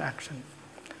 and right action.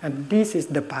 And this is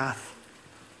the path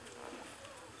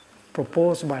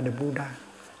proposed by the Buddha,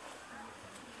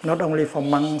 not only for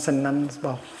monks and nuns,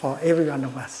 but for every one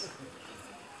of us.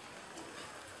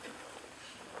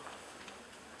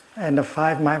 And the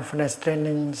 5 mindfulness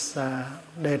trainings,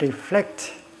 they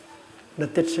reflect the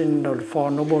teaching of the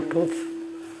Four Noble Truths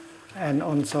and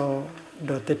also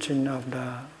the teaching of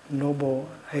the Noble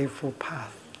Eightfold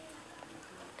Path.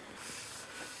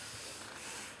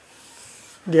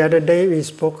 The other day we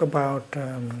spoke about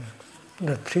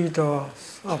the 3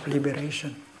 doors of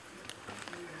liberation.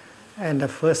 And the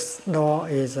first door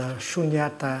is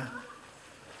shunyata.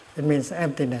 It means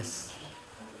emptiness.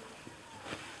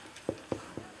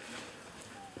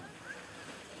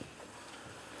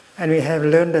 And we have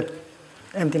learned that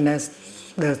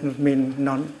emptiness does not mean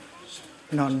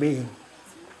non-being.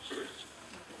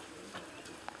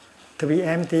 To be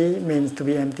empty means to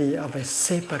be empty of a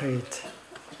separate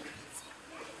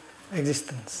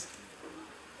existence.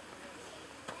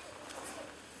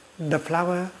 The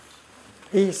flower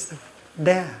is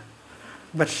there,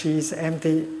 but she is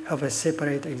empty of a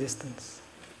separate existence.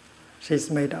 She is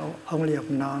made only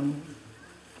of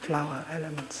non-flower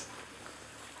elements.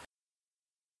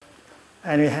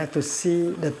 And we have to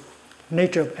see the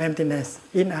nature of emptiness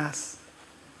in us,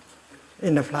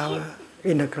 in the flower,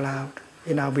 in the cloud,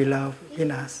 in our beloved, in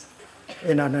us,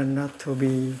 in order not to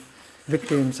be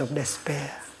victims of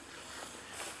despair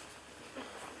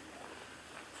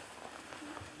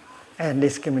and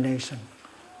discrimination.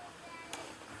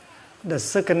 The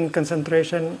second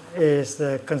concentration is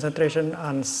the concentration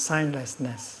on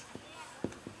signlessness.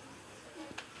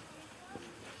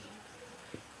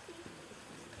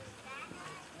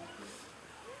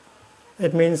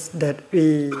 It means that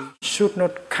we should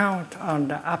not count on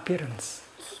the appearance.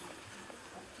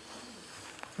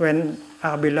 When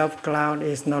our beloved cloud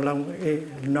is no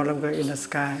longer in the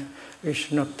sky, we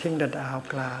should not think that our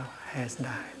cloud has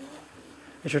died.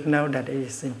 We should know that it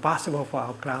is impossible for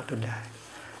our cloud to die.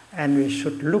 And we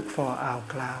should look for our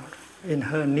cloud in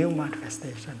her new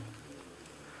manifestation.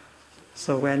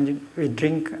 So when we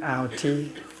drink our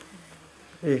tea,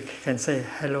 we can say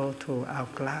hello to our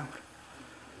cloud.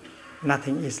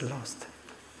 Nothing is lost.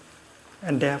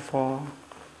 And therefore,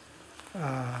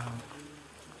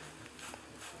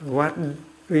 what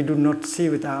we do not see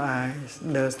with our eyes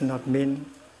does not mean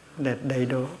that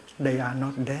they are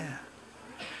not there.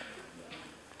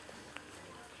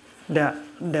 There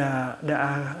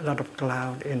are a lot of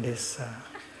clouds in this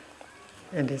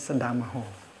Dharma hall.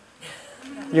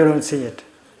 You don't see it.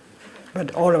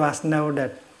 But all of us know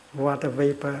that water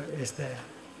vapor is there.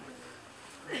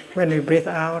 When we breathe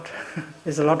out,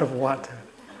 there's a lot of water.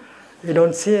 We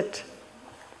don't see it.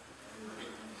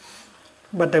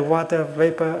 But the water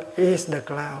vapor is the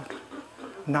cloud,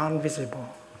 non-visible.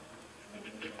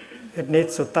 It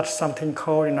needs to touch something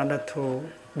cold in order to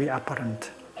be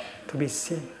apparent, to be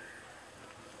seen.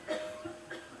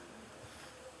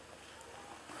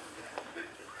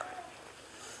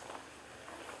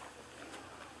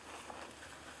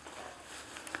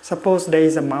 Suppose there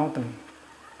is a mountain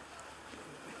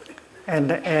and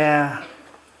the air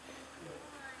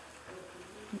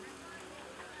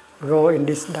go in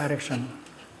this direction.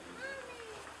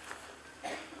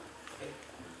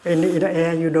 In the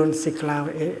air you don't see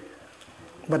cloud,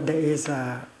 but there is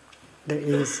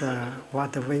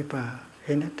water vapor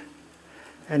in it.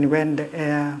 And when the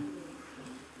air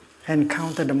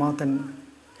encounters the mountain,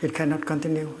 it cannot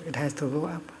continue, it has to go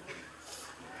up.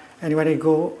 And when it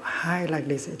go high like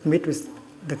this, it meets with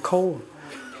the cold,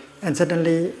 and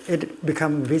suddenly it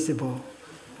becomes visible.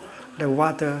 The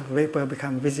water vapor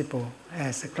becomes visible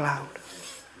as a cloud.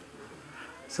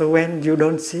 So when you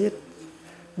don't see it,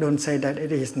 don't say that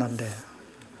it is not there.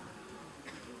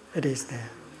 It is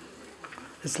there.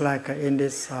 It's like in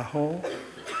this hall,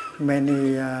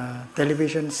 many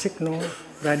television signal,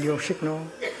 radio signal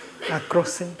are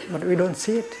crossing, but we don't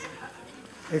see it.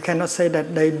 You cannot say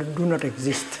that they do not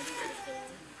exist.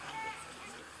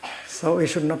 So we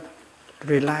should not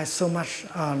rely so much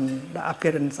on the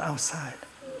appearance outside.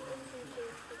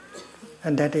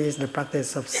 And that is the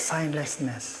practice of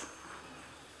signlessness.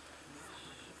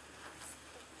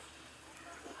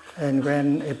 And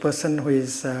when a person who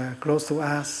is close to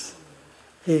us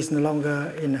is no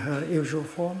longer in her usual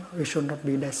form, we should not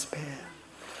be despair.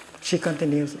 She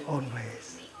continues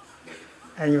always.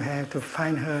 And you have to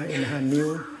find her in her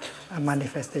new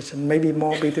manifestation, maybe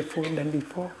more beautiful than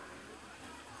before.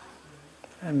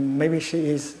 And maybe she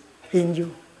is in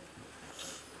you.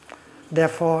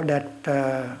 Therefore, that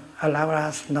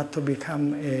allows us not to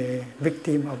become a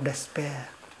victim of despair,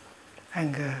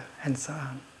 anger, and so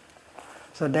on.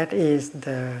 So that is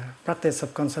the practice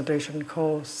of concentration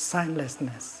called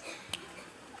signlessness.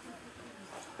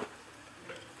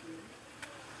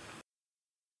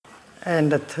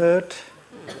 And the third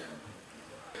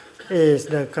is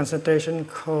the concentration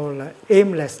called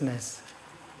aimlessness.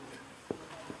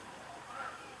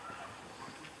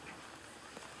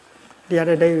 The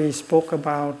other day we spoke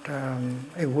about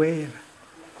a wave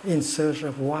in search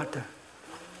of water.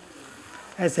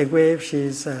 As a wave,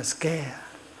 she's scared.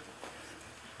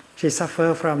 She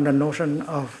suffers from the notion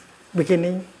of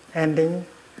beginning, ending,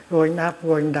 going up,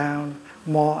 going down,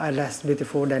 more or less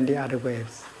beautiful than the other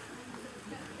waves.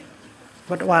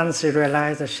 But once she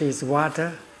realizes that she's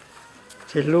water,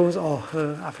 she loses all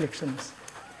her afflictions.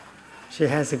 She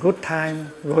has a good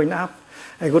time going up,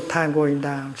 a good time going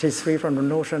down. She's free from the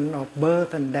notion of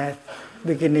birth and death,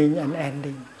 beginning and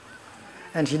ending.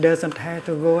 And she doesn't have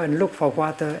to go and look for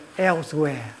water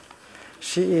elsewhere.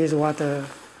 She is water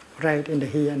right in the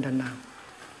here and the now.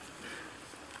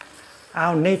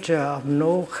 Our nature of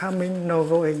no coming, no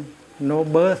going, no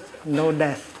birth, no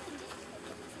death,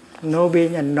 no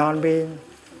being and non-being,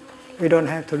 we don't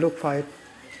have to look for it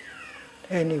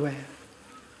anywhere,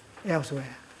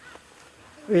 elsewhere.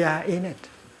 We are in it.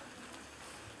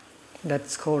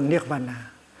 That's called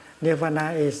nirvana.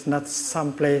 Nirvana is not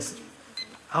some place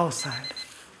outside.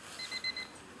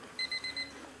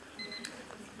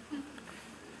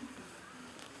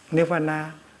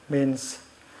 Nirvana means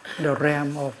the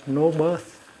realm of no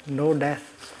birth, no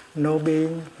death, no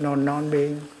being, no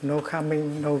non-being, no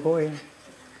coming, no going.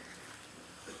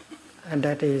 And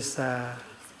that is the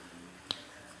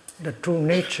true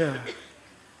nature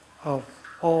of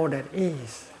all that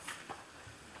is.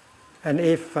 And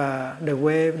if the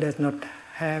wave does not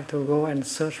have to go and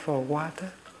search for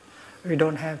water, we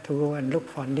don't have to go and look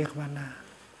for nirvana.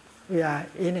 We are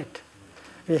in it.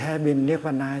 We have been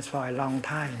nirvanized for a long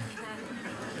time.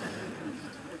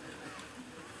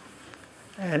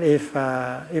 And if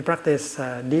we practice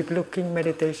deep looking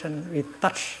meditation, we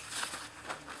touch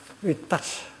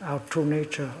our true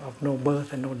nature of no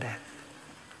birth and no death,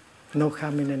 no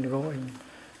coming and going.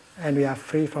 And we are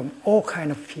free from all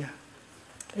kind of fear,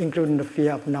 including the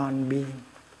fear of non-being.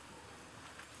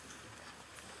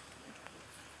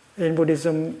 In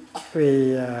Buddhism,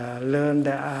 we learn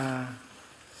there are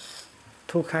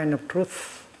two kinds of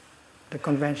truth. The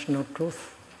conventional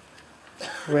truth,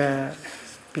 where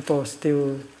people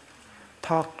still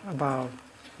talk about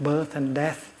birth and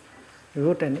death,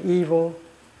 good and evil,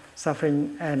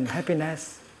 suffering and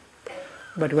happiness.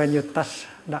 But when you touch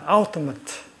the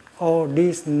ultimate, all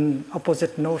these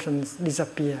opposite notions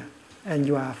disappear and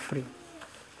you are free.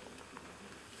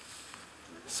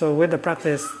 So with the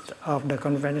practice of the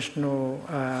conventional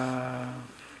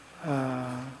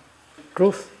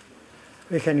truth,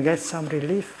 we can get some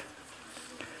relief.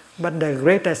 But the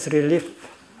greatest relief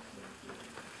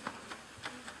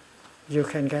you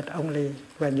can get only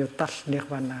when you touch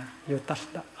nirvana, you touch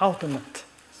the ultimate,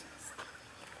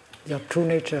 your true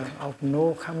nature of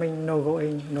no coming, no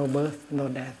going, no birth, no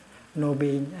death, no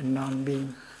being and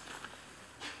non-being.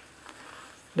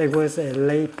 There was a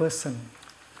lay person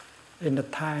in the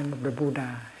time of the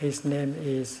Buddha. His name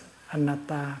is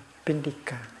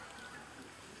Anathapindika.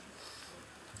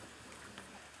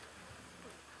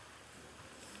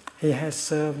 He has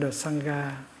served the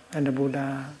Sangha and the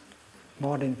Buddha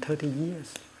more than 30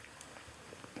 years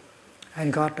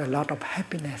and got a lot of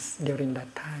happiness during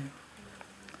that time.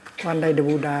 One day the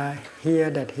Buddha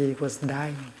heard that he was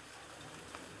dying.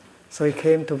 So he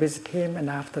came to visit him, and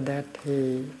after that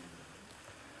he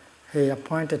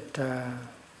appointed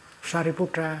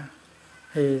Shariputra,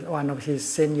 one of his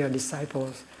senior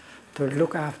disciples, to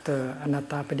look after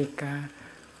Anathapindika,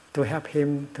 to help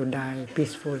him to die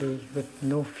peacefully with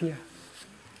no fear.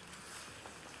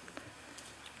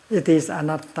 It is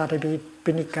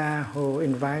Anathapindika who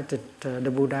invited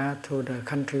the Buddha to the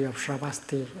country of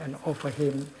Shravasti and offered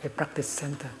him a practice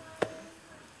center,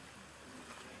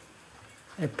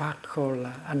 a park called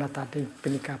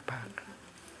Anathapindika Park.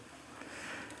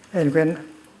 And when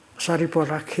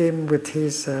Shariputra came with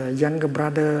his younger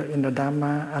brother in the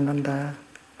Dhamma, Ananda,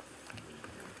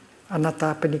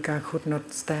 Anathapindika could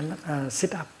not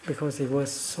sit up because he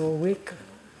was so weak.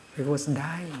 He was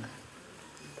dying.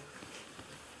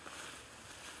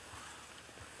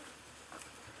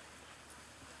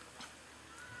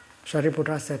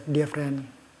 Shariputra said, "Dear friend,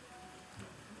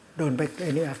 don't make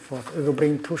any effort. We will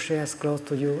bring 2 chairs close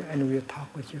to you and we will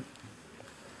talk with you."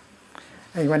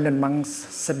 And when the monks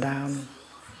sat down,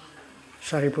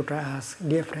 Shariputra asked,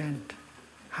 "Dear friend,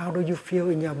 How do you feel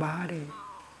in your body?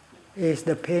 Is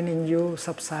the pain in you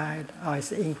subside or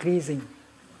is increasing?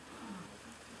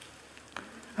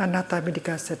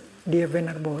 Anattapindika said, dear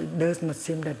Venerable, it does not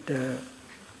seem that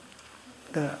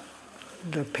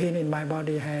the pain in my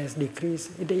body has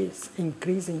decreased. It is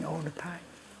increasing all the time.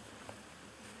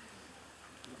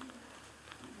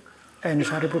 And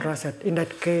Shariputra said, in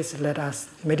that case, let us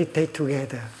meditate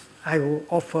together. I will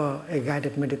offer a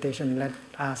guided meditation. Let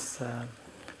us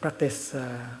practice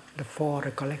the 4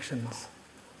 recollections.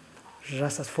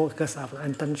 Just as focus our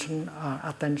attention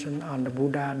on the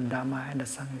Buddha, the Dhamma, and the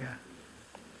Sangha.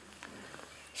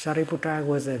 Shariputra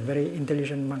was a very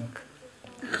intelligent monk.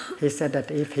 He said that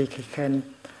if he can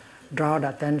draw the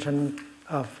attention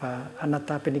of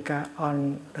Anattapindika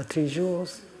on the 3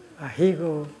 jewels, he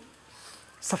will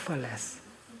suffer less.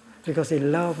 Because he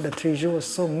loved the 3 jewels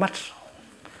so much.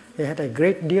 He had a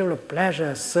great deal of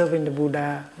pleasure serving the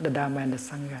Buddha, the Dhamma, and the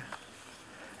Sangha.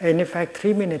 And in fact,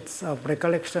 3 minutes of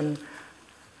recollection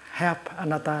helped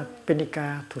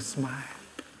Anattapindika to smile.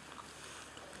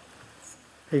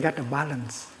 He got a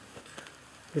balance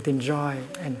between joy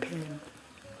and pain.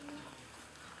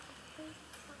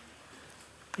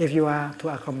 If you are to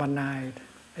accompany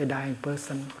a dying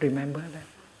person, remember that.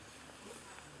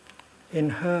 In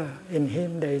her, in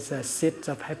him, there is a seed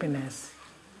of happiness.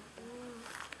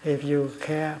 If you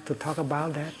care to talk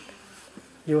about that,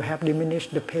 you have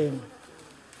diminished the pain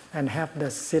and have the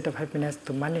seed of happiness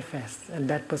to manifest, and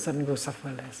that person will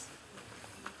suffer less.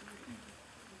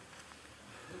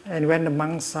 And when the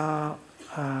monks saw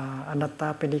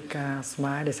Anattapindika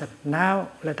smile, they said, now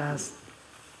let us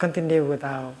continue with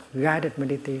our guided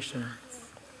meditation.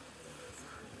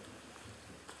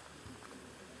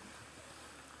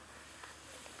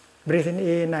 Breathing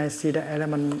in, I see the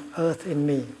element earth in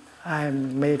me. I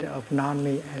am made of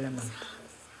non-me element.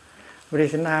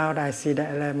 Breathing out, I see the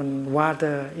element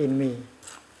water in me.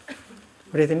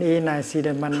 Breathing in, I see the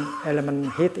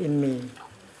element heat in me.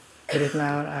 Breathing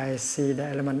out, I see the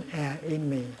element air in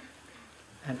me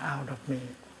and out of me.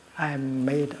 I am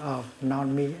made of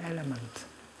non-me element.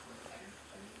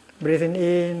 Breathing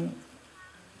in,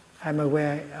 I am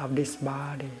aware of this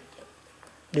body.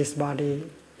 This body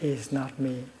is not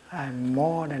me. I am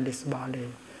more than this body.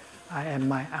 I am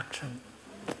my action.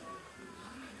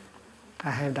 I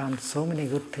have done so many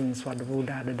good things for the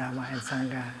Buddha, the Dhamma, and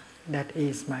Sangha. That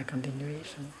is my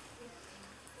continuation.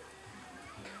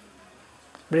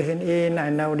 Breathing in, I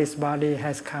know this body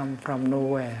has come from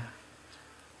nowhere.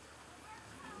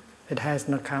 It has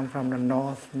not come from the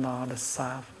north nor the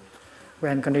south.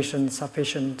 When conditions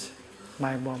sufficient,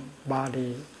 my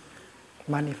body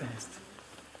manifests.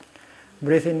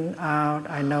 Breathing out,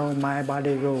 I know my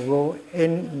body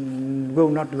will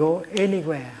not go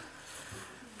anywhere.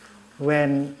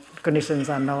 When conditions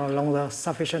are no longer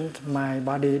sufficient, my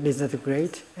body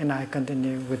disintegrates and I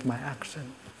continue with my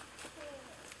action.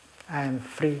 I am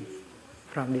free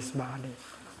from this body.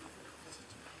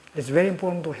 It's very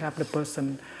important to help the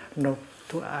person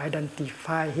to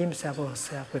identify himself or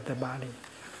herself with the body.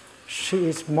 She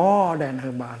is more than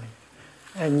her body.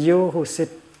 And you who sit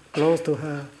close to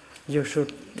her, you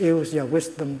should use your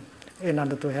wisdom in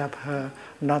order to help her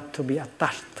not to be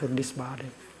attached to this body.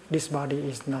 This body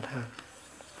is not her.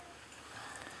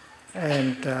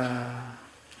 And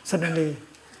suddenly,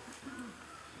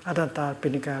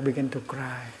 Anattapindika began to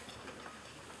cry.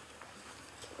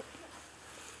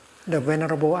 The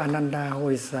Venerable Ananda, who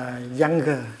is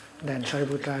younger than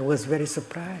Shariputra, was very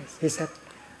surprised. He said,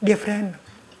 dear friend,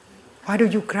 why do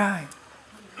you cry?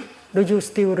 Do you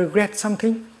still regret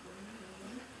something?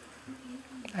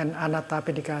 And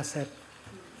Anattapindika said,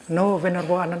 no,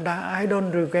 Venerable Ananda, I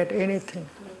don't regret anything.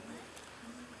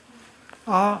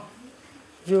 Or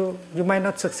you might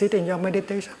not succeed in your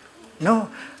meditation. No,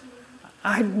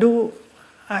 I do.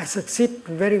 I succeed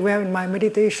very well in my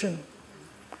meditation.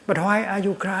 But why are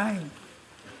you crying?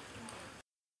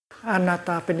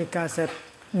 Anattapindika said,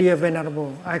 dear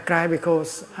Venerable, I cry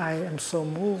because I am so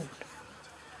moved.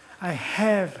 I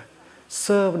have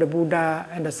served the Buddha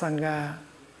and the Sangha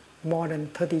more than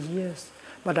 30 years,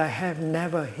 but I have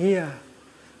never heard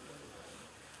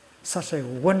such a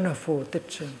wonderful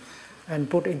teaching and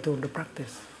put into the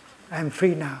practice. I am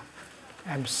free now.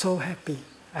 I am so happy.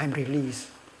 I am released.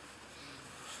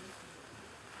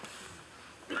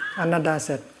 Ananda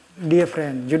said, dear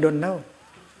friend, you don't know.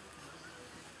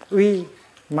 We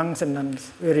monks and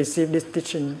nuns, we receive this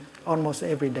teaching almost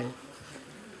every day.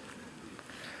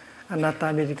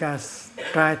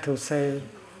 Anattapindika tried to say,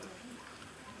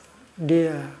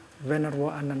 dear Venerable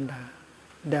Ananda,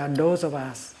 there are those of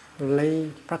us, lay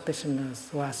practitioners,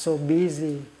 who are so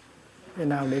busy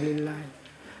in our daily life.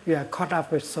 We are caught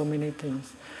up with so many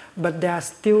things. But there are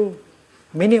still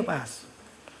many of us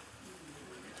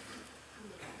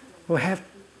who have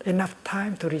enough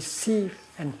time to receive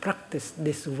and practice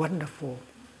this wonderful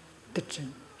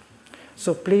teaching.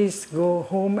 So please go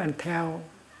home and tell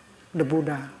the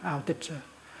Buddha, our teacher,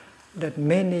 that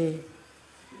many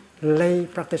lay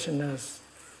practitioners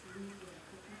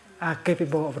are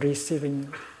capable of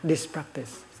receiving this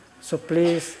practice. So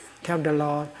please tell the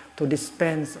Lord to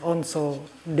dispense also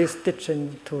this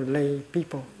teaching to lay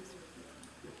people.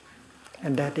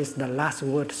 And that is the last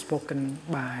word spoken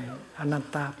by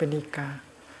Anathapindika.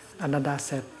 Ananda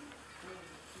said,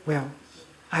 well,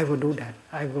 I will do that.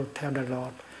 I will tell the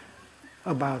Lord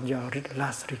about your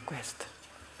last request.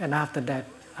 And after that,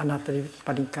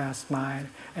 Anathapindika smiled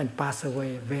and passed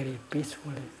away very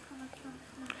peacefully.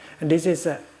 And this is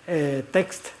a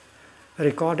text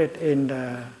recorded in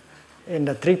the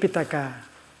Tripitaka,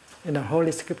 in the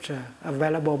Holy Scripture,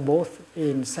 available both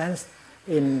in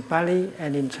in Pali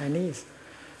and in Chinese.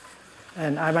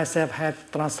 And I myself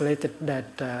have translated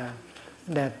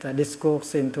that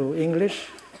discourse into English,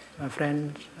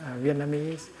 French,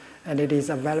 Vietnamese, and it is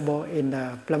available in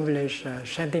the Plum Village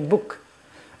chanting book.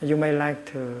 You may like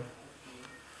to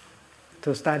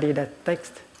study that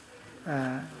text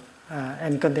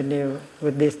and continue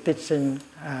with this teaching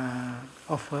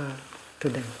offered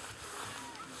today.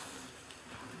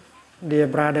 Dear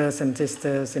brothers and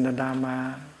sisters in the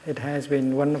Dharma, it has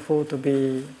been wonderful to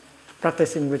be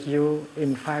practicing with you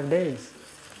in 5 days.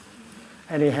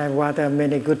 And we have watered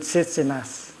many good seeds in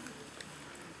us.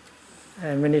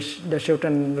 And the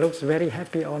children looks very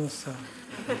happy also.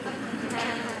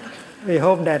 We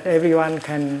hope that everyone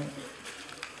can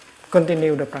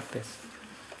continue the practice,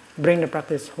 bring the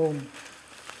practice home.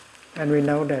 And we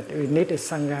know that we need a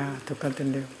Sangha to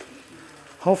continue.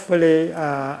 Hopefully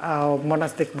our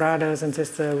monastic brothers and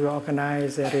sisters will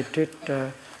organize a retreat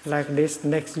like this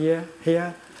next year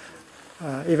here,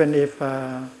 even if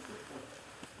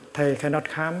Thầy cannot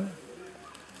come,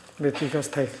 because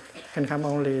Thầy can come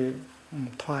only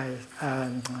twice,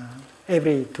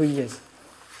 every 2 years.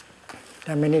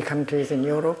 There are many countries in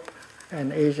Europe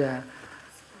and Asia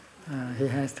he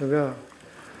has to go.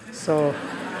 So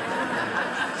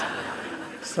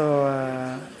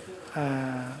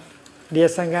dear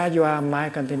Sangha, you are my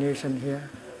continuation here.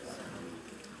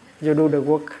 You do the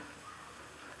work.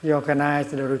 You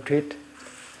organize the retreat.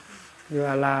 You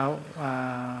allow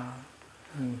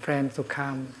friends to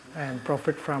come and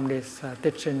profit from this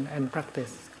teaching and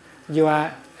practice. You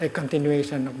are a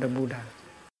continuation of the Buddha.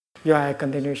 You are a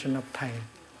continuation of Thầy.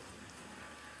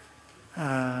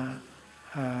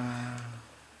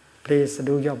 Please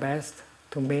do your best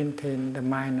to maintain the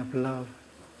mind of love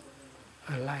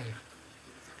alive.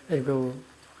 It will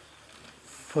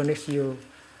furnish you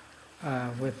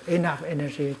with enough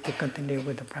energy to continue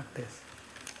with the practice.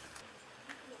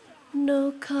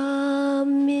 No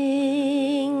coming,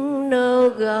 no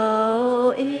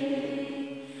going,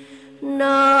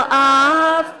 no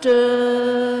after,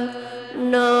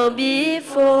 no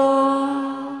before.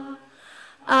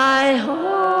 I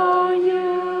hold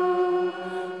you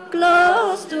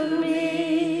close to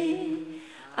me.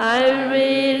 I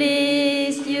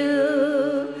release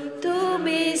you to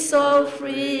be so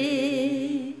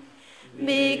free,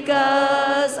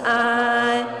 because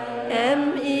I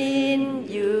am in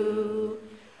you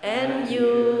and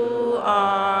you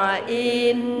are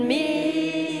in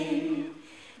me,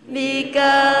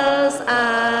 because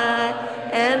I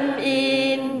am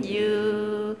in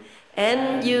you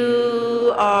and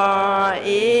you are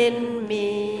in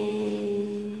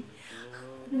me.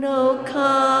 No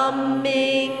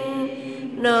coming,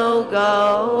 no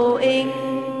going,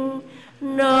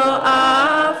 no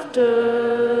after,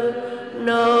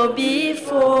 no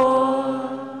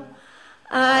before.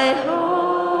 I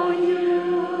hold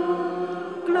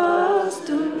you close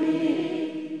to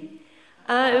me.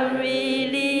 I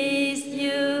release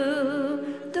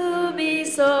you to be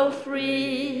so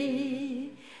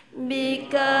free,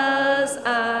 because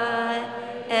I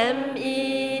am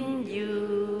in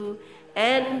you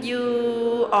and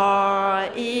you are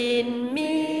in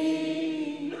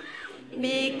me,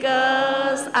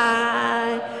 because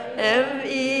I am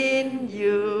in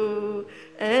you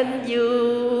and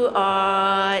you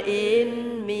are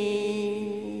in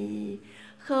me.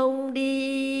 Không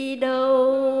đi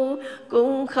đâu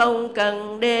cũng không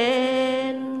cần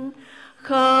đến,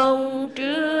 không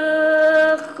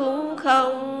trước cũng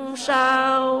không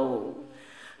sau.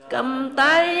 Cầm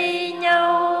tay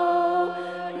nhau,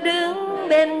 đứng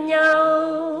bên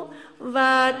nhau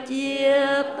và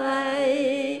chia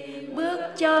tay bước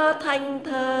cho thành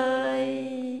thời.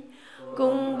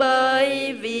 Cùng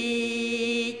bởi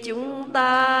vì chúng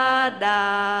ta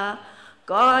đã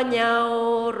có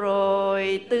nhau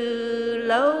rồi từ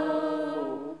lâu,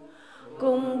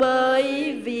 cùng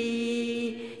bởi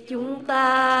vì chúng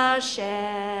ta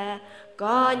sẽ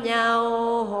có nhau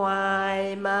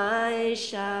hoài mãi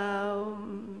sao.